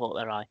blinds caught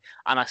their eye.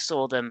 And I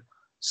saw them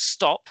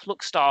stop,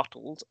 look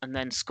startled, and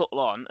then scuttle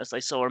on as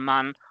they saw a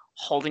man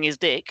holding his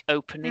dick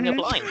opening a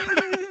blind.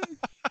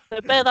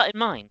 So bear that in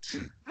mind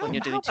when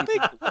you're doing two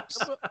pull-ups.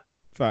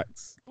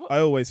 Facts. I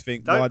always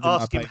think. Don't why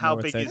ask didn't I him pay how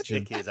more big his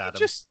attention? dick is,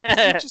 Adam. You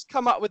just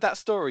come up with that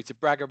story to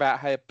brag about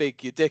how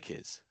big your dick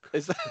is.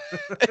 Is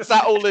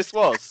that all this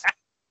was?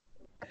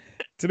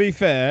 To be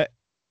fair,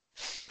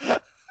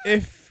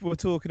 if we're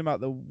talking about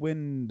the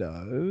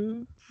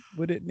window,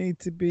 would it need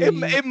to be In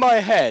my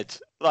head,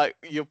 like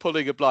you're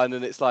pulling a blind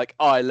and it's like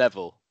eye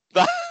level.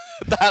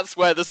 That's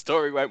where the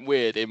story went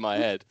weird in my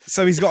head.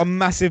 So he's got a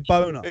massive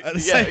boner. At the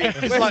same.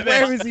 It's like,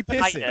 where is he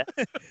pissing?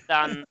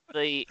 Than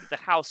the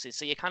houses,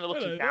 so you're kind of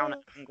looking down at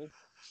an angle.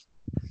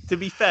 To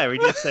be fair, he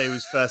did say it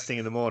was first thing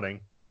in the morning.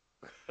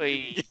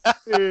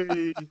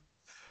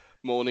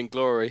 Morning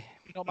glory.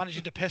 You're not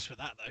managing to piss with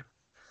that though.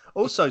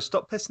 Also,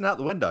 stop pissing out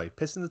the window.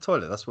 Piss in the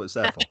toilet. That's what it's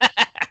there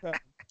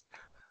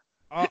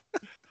for.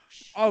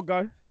 I'll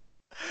go.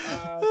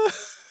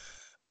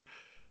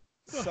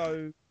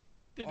 So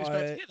Didn't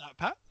expect to hear that,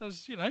 Pat. That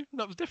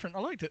was different.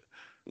 I liked it.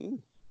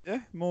 yeah,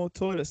 more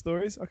toilet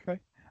stories. Okay.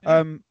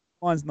 Yeah.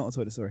 Mine's not a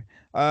toilet story.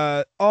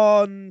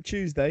 On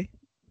Tuesday,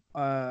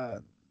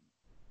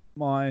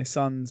 my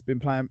son's been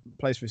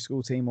plays for his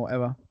school team or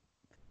whatever.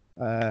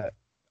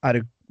 Had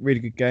a really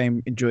good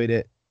game, enjoyed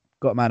it,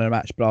 got man of the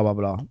match, blah blah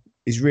blah.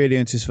 He's really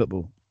into his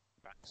football.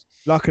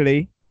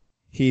 Luckily,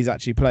 he's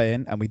actually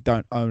playing, and we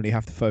don't only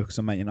have to focus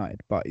on Man United,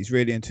 but he's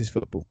really into his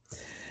football.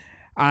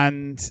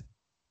 And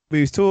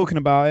we was talking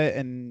about it,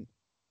 and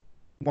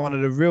one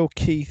of the real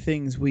key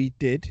things we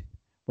did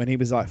when he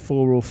was like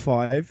 4 or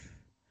 5,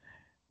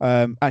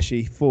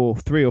 actually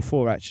 3 or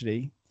 4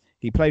 actually,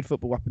 he played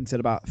football up until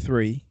about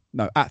 3,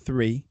 about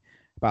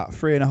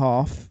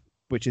 3.5,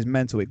 which is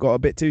mental. It got a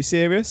bit too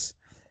serious,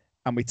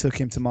 and we took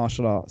him to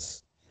martial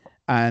arts,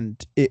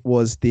 and it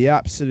was the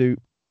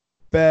absolute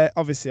best.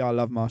 Obviously I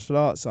love martial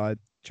arts. I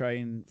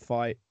train,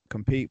 fight,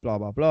 compete, blah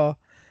blah blah.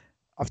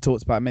 I've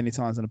talked about it many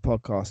times on the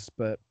podcast,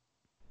 but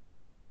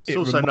it's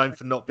also known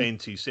for not being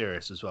too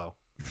serious as well.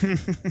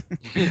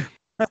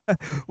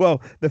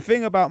 Well, the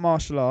thing about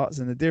martial arts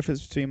and the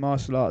difference between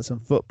martial arts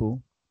and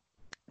football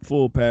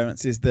for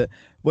parents is that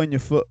when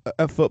you're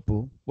at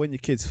football, when your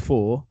kid's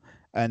 4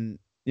 and,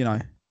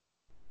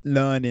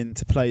 learning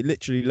to play,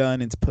 literally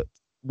learning to put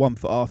one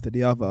foot after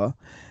the other,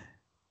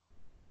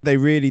 they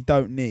really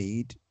don't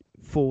need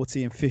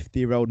 40 and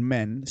 50-year-old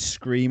men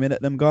screaming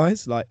at them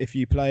guys. Like, if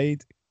you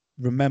played,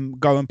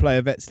 go and play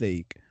a Vets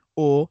League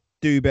or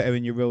do better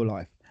in your real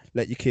life.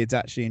 Let your kids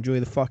actually enjoy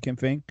the fucking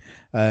thing.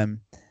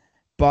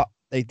 But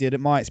they did it.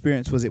 My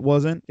experience was it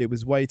wasn't. It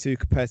was way too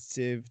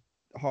competitive.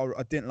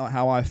 I didn't like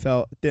how I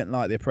felt. Didn't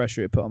like the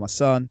pressure it put on my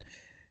son.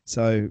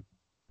 So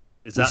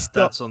is that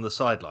dad's on the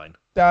sideline?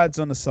 Dad's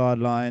on the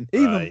sideline.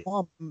 Even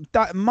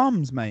right.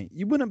 Mums, mate.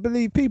 You wouldn't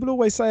believe. People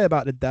always say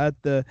about the dad,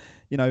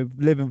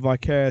 living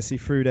vicariously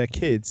through their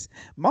kids.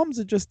 Mums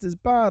are just as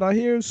bad. I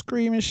hear them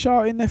screaming,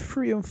 shouting. They're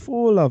 3 and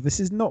 4, love. This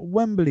is not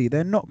Wembley.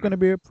 They're not going to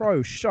be a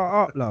pro. Shut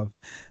up, love.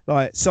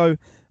 So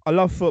I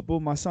love football.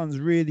 My son's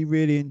really,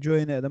 really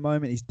enjoying it at the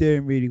moment. He's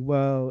doing really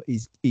well.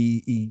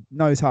 He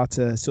knows how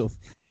to sort of.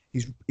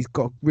 He's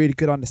got a really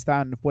good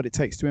understanding of what it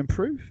takes to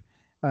improve.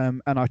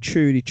 And I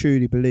truly,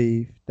 truly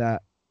believe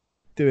that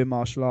doing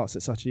martial arts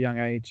at such a young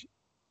age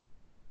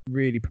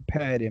really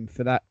prepared him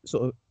for that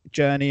sort of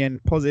journey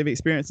and positive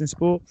experience in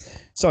sport.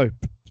 So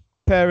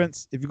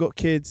parents, if you've got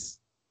kids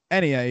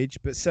any age,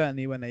 but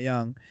certainly when they're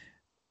young,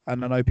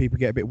 and I know people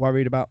get a bit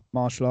worried about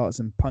martial arts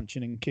and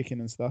punching and kicking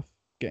and stuff,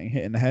 getting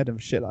hit in the head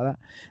and shit like that,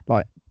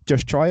 like,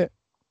 just try it.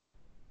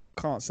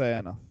 Can't say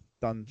enough.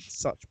 Done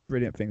such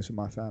brilliant things for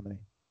my family.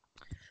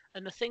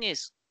 And the thing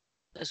is,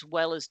 as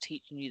well as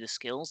teaching you the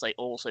skills, they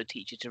also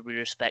teach you to be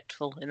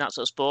respectful in that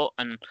sort of sport.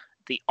 And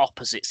the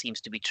opposite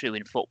seems to be true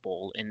in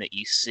football, in that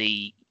you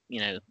see,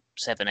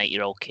 7,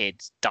 8-year-old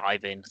kids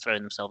dive in,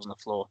 throwing themselves on the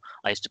floor.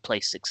 I used to play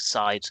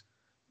 6-a-side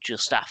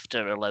just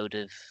after a load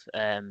of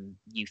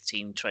youth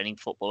team training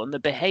football, and the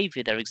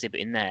behaviour they're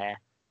exhibiting there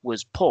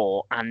was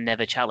poor and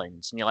never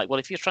challenged. And you're like, well,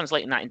 if you're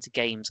translating that into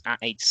games at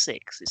age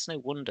 6, it's no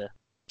wonder.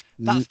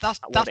 That's down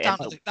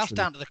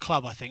to the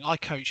club, I think. I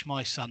coach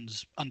my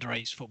son's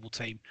under-8 football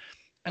team,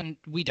 and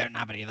we don't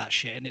have any of that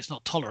shit, and it's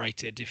not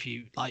tolerated. If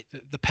you like,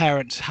 the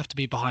parents have to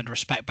be behind a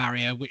respect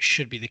barrier, which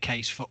should be the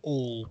case for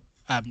all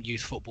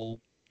youth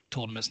football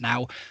tournaments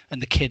now, and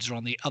the kids are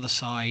on the other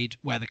side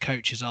where the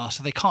coaches are,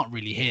 so they can't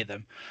really hear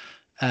them.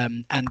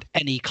 And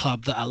any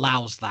club that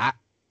allows that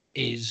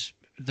is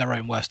their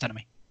own worst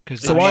enemy.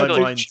 Because in my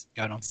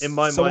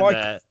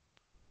mind,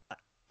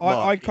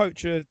 I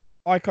coach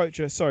I coach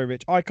a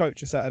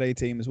Saturday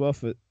team as well.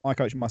 I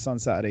coach my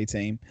son's Saturday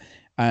team,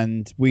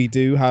 and we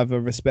do have a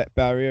respect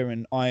barrier,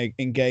 and I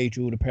engage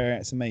all the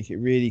parents and make it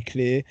really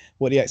clear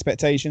what the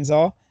expectations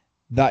are.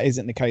 That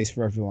isn't the case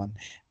for everyone.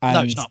 And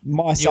no, it's not.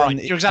 My son,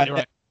 You're exactly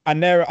right.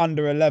 And they're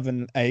under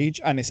 11 age,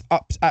 and it's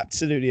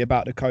absolutely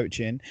about the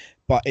coaching,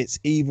 but it's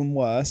even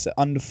worse at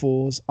under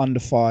 4s,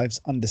 under 5s,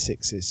 under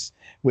 6s,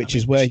 which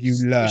is where you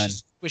learn.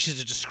 Which is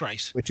a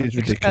disgrace. Which is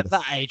ridiculous. At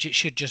that age, it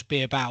should just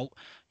be about,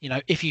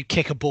 if you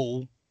kick a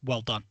ball,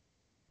 well done.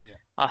 Yeah.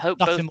 I hope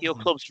both your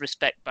clubs'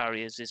 respect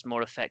barriers is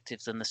more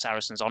effective than the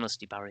Saracens'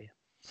 honesty barrier.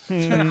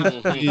 Shout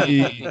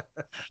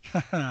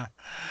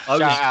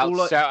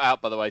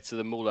out, by the way, to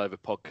the Maul Over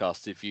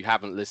podcast. If you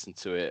haven't listened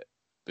to it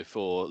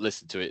before,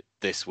 listen to it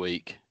this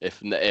week.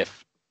 If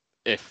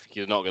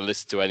you're not going to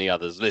listen to any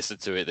others, listen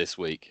to it this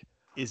week.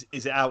 Is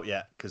it out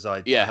yet? Because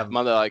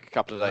Monday, like a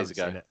couple of days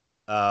ago.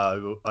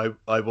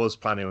 I was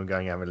planning on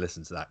going out and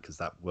listen to that because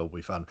that will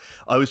be fun.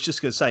 I was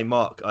just going to say,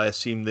 Mark, I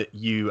assume that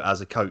you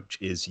as a coach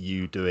is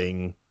you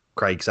doing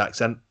Craig's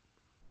accent.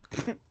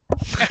 Pass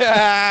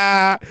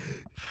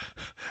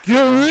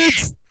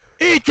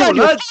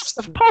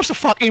the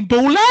fucking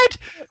ball, lad.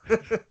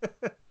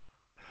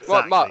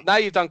 Right, Mark, now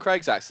you've done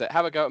Craig's accent,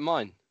 have a go at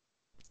mine.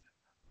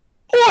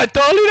 All right,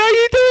 darling, how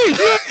you doing?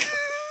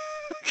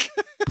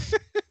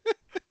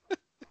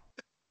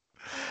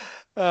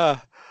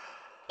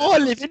 I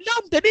live in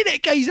London,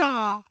 innit,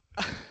 geezer?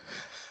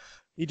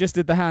 He just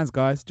did the hands,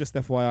 guys. Just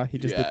FYI, he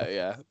just did.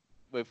 Yeah.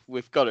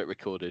 We've got it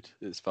recorded.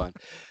 It's fine.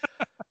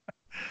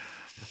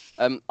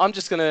 I'm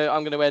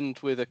gonna end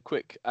with a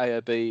quick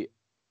AOB.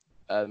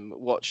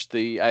 Watch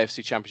the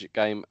AFC Championship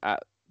game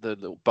at the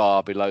little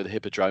bar below the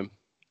Hippodrome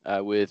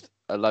with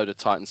a load of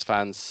Titans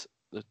fans.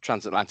 The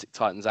Transatlantic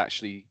Titans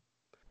actually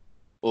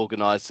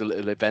organised a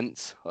little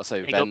event. I say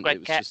event. It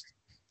was just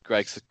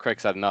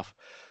Craig's had enough.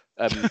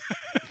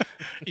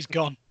 He's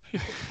gone.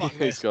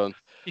 He's gone.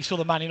 He saw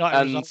the Man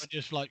United result and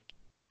just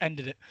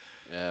ended it.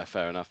 Yeah,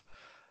 fair enough.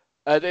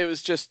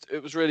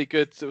 It was really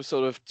good. There was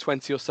sort of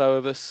 20 or so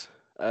of us.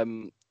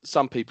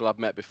 Some people I've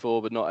met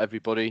before, but not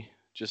everybody.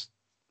 Just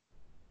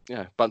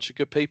a bunch of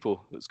good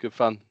people. It was good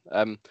fun.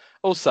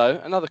 Also,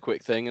 another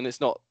quick thing, and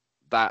it's not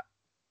that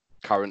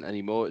current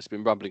anymore. It's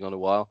been rumbling on a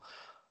while.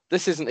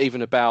 This isn't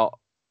even about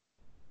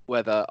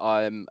whether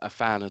I'm a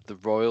fan of the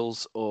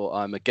Royals or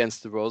I'm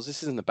against the Royals.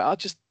 This isn't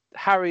about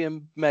Harry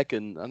and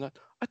Meghan, and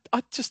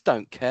I just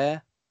don't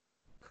care.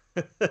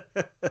 I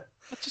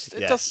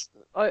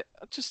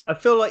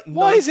feel like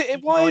why is it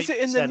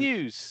in the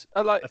news?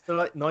 I feel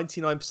like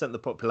 99% of the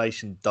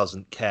population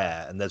doesn't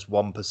care, and there's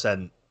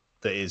 1%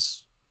 that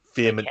is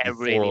vehemently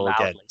for or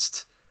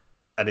against,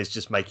 and is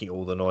just making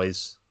all the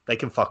noise. They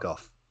can fuck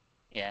off.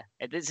 Yeah,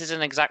 this is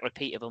an exact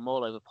repeat of a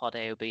Maul Over Pod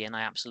AOB, and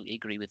I absolutely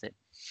agree with it.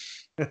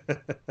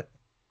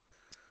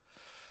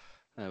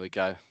 There we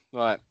go.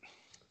 Right,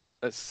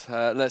 let's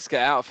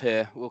get out of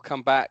here. We'll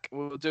come back.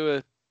 We'll do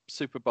a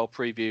Super Bowl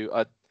preview.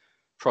 I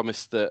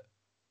promised that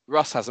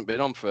Russ hasn't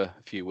been on for a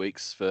few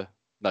weeks for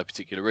no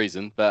particular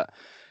reason, but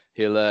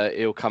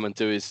he'll come and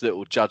do his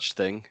little judge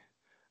thing.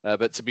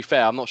 But to be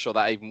fair, I'm not sure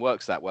that even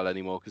works that well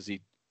anymore because he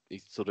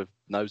sort of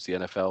knows the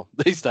NFL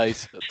these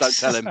days. Don't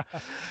tell him.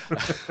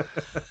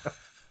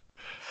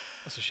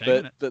 That's a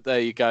shame. But there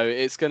you go.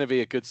 It's going to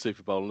be a good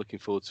Super Bowl. I'm looking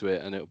forward to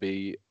it, and it'll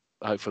be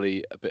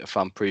hopefully a bit of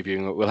fun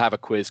previewing. We'll have a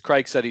quiz.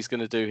 Craig said he's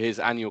going to do his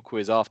annual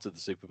quiz after the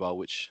Super Bowl,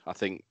 which I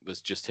think was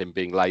just him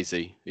being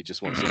lazy. He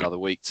just wants another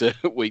week to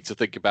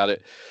think about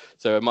it.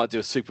 So I might do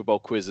a Super Bowl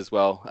quiz as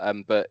well.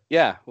 But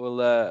yeah,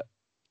 we'll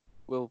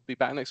be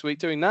back next week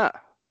doing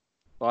that.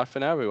 Bye for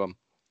now, everyone.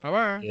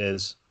 Bye.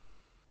 Cheers.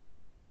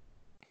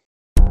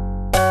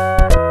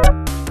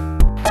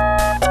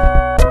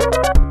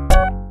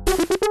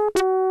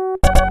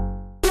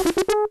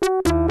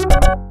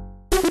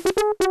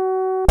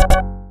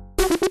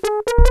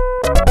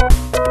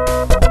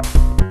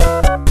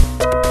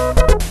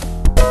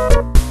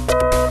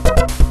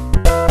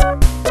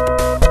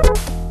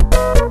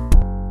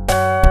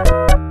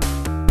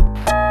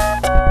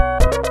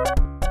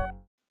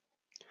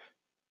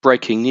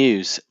 Breaking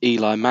news,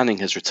 Eli Manning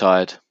has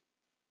retired.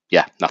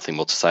 Yeah, nothing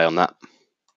more to say on that.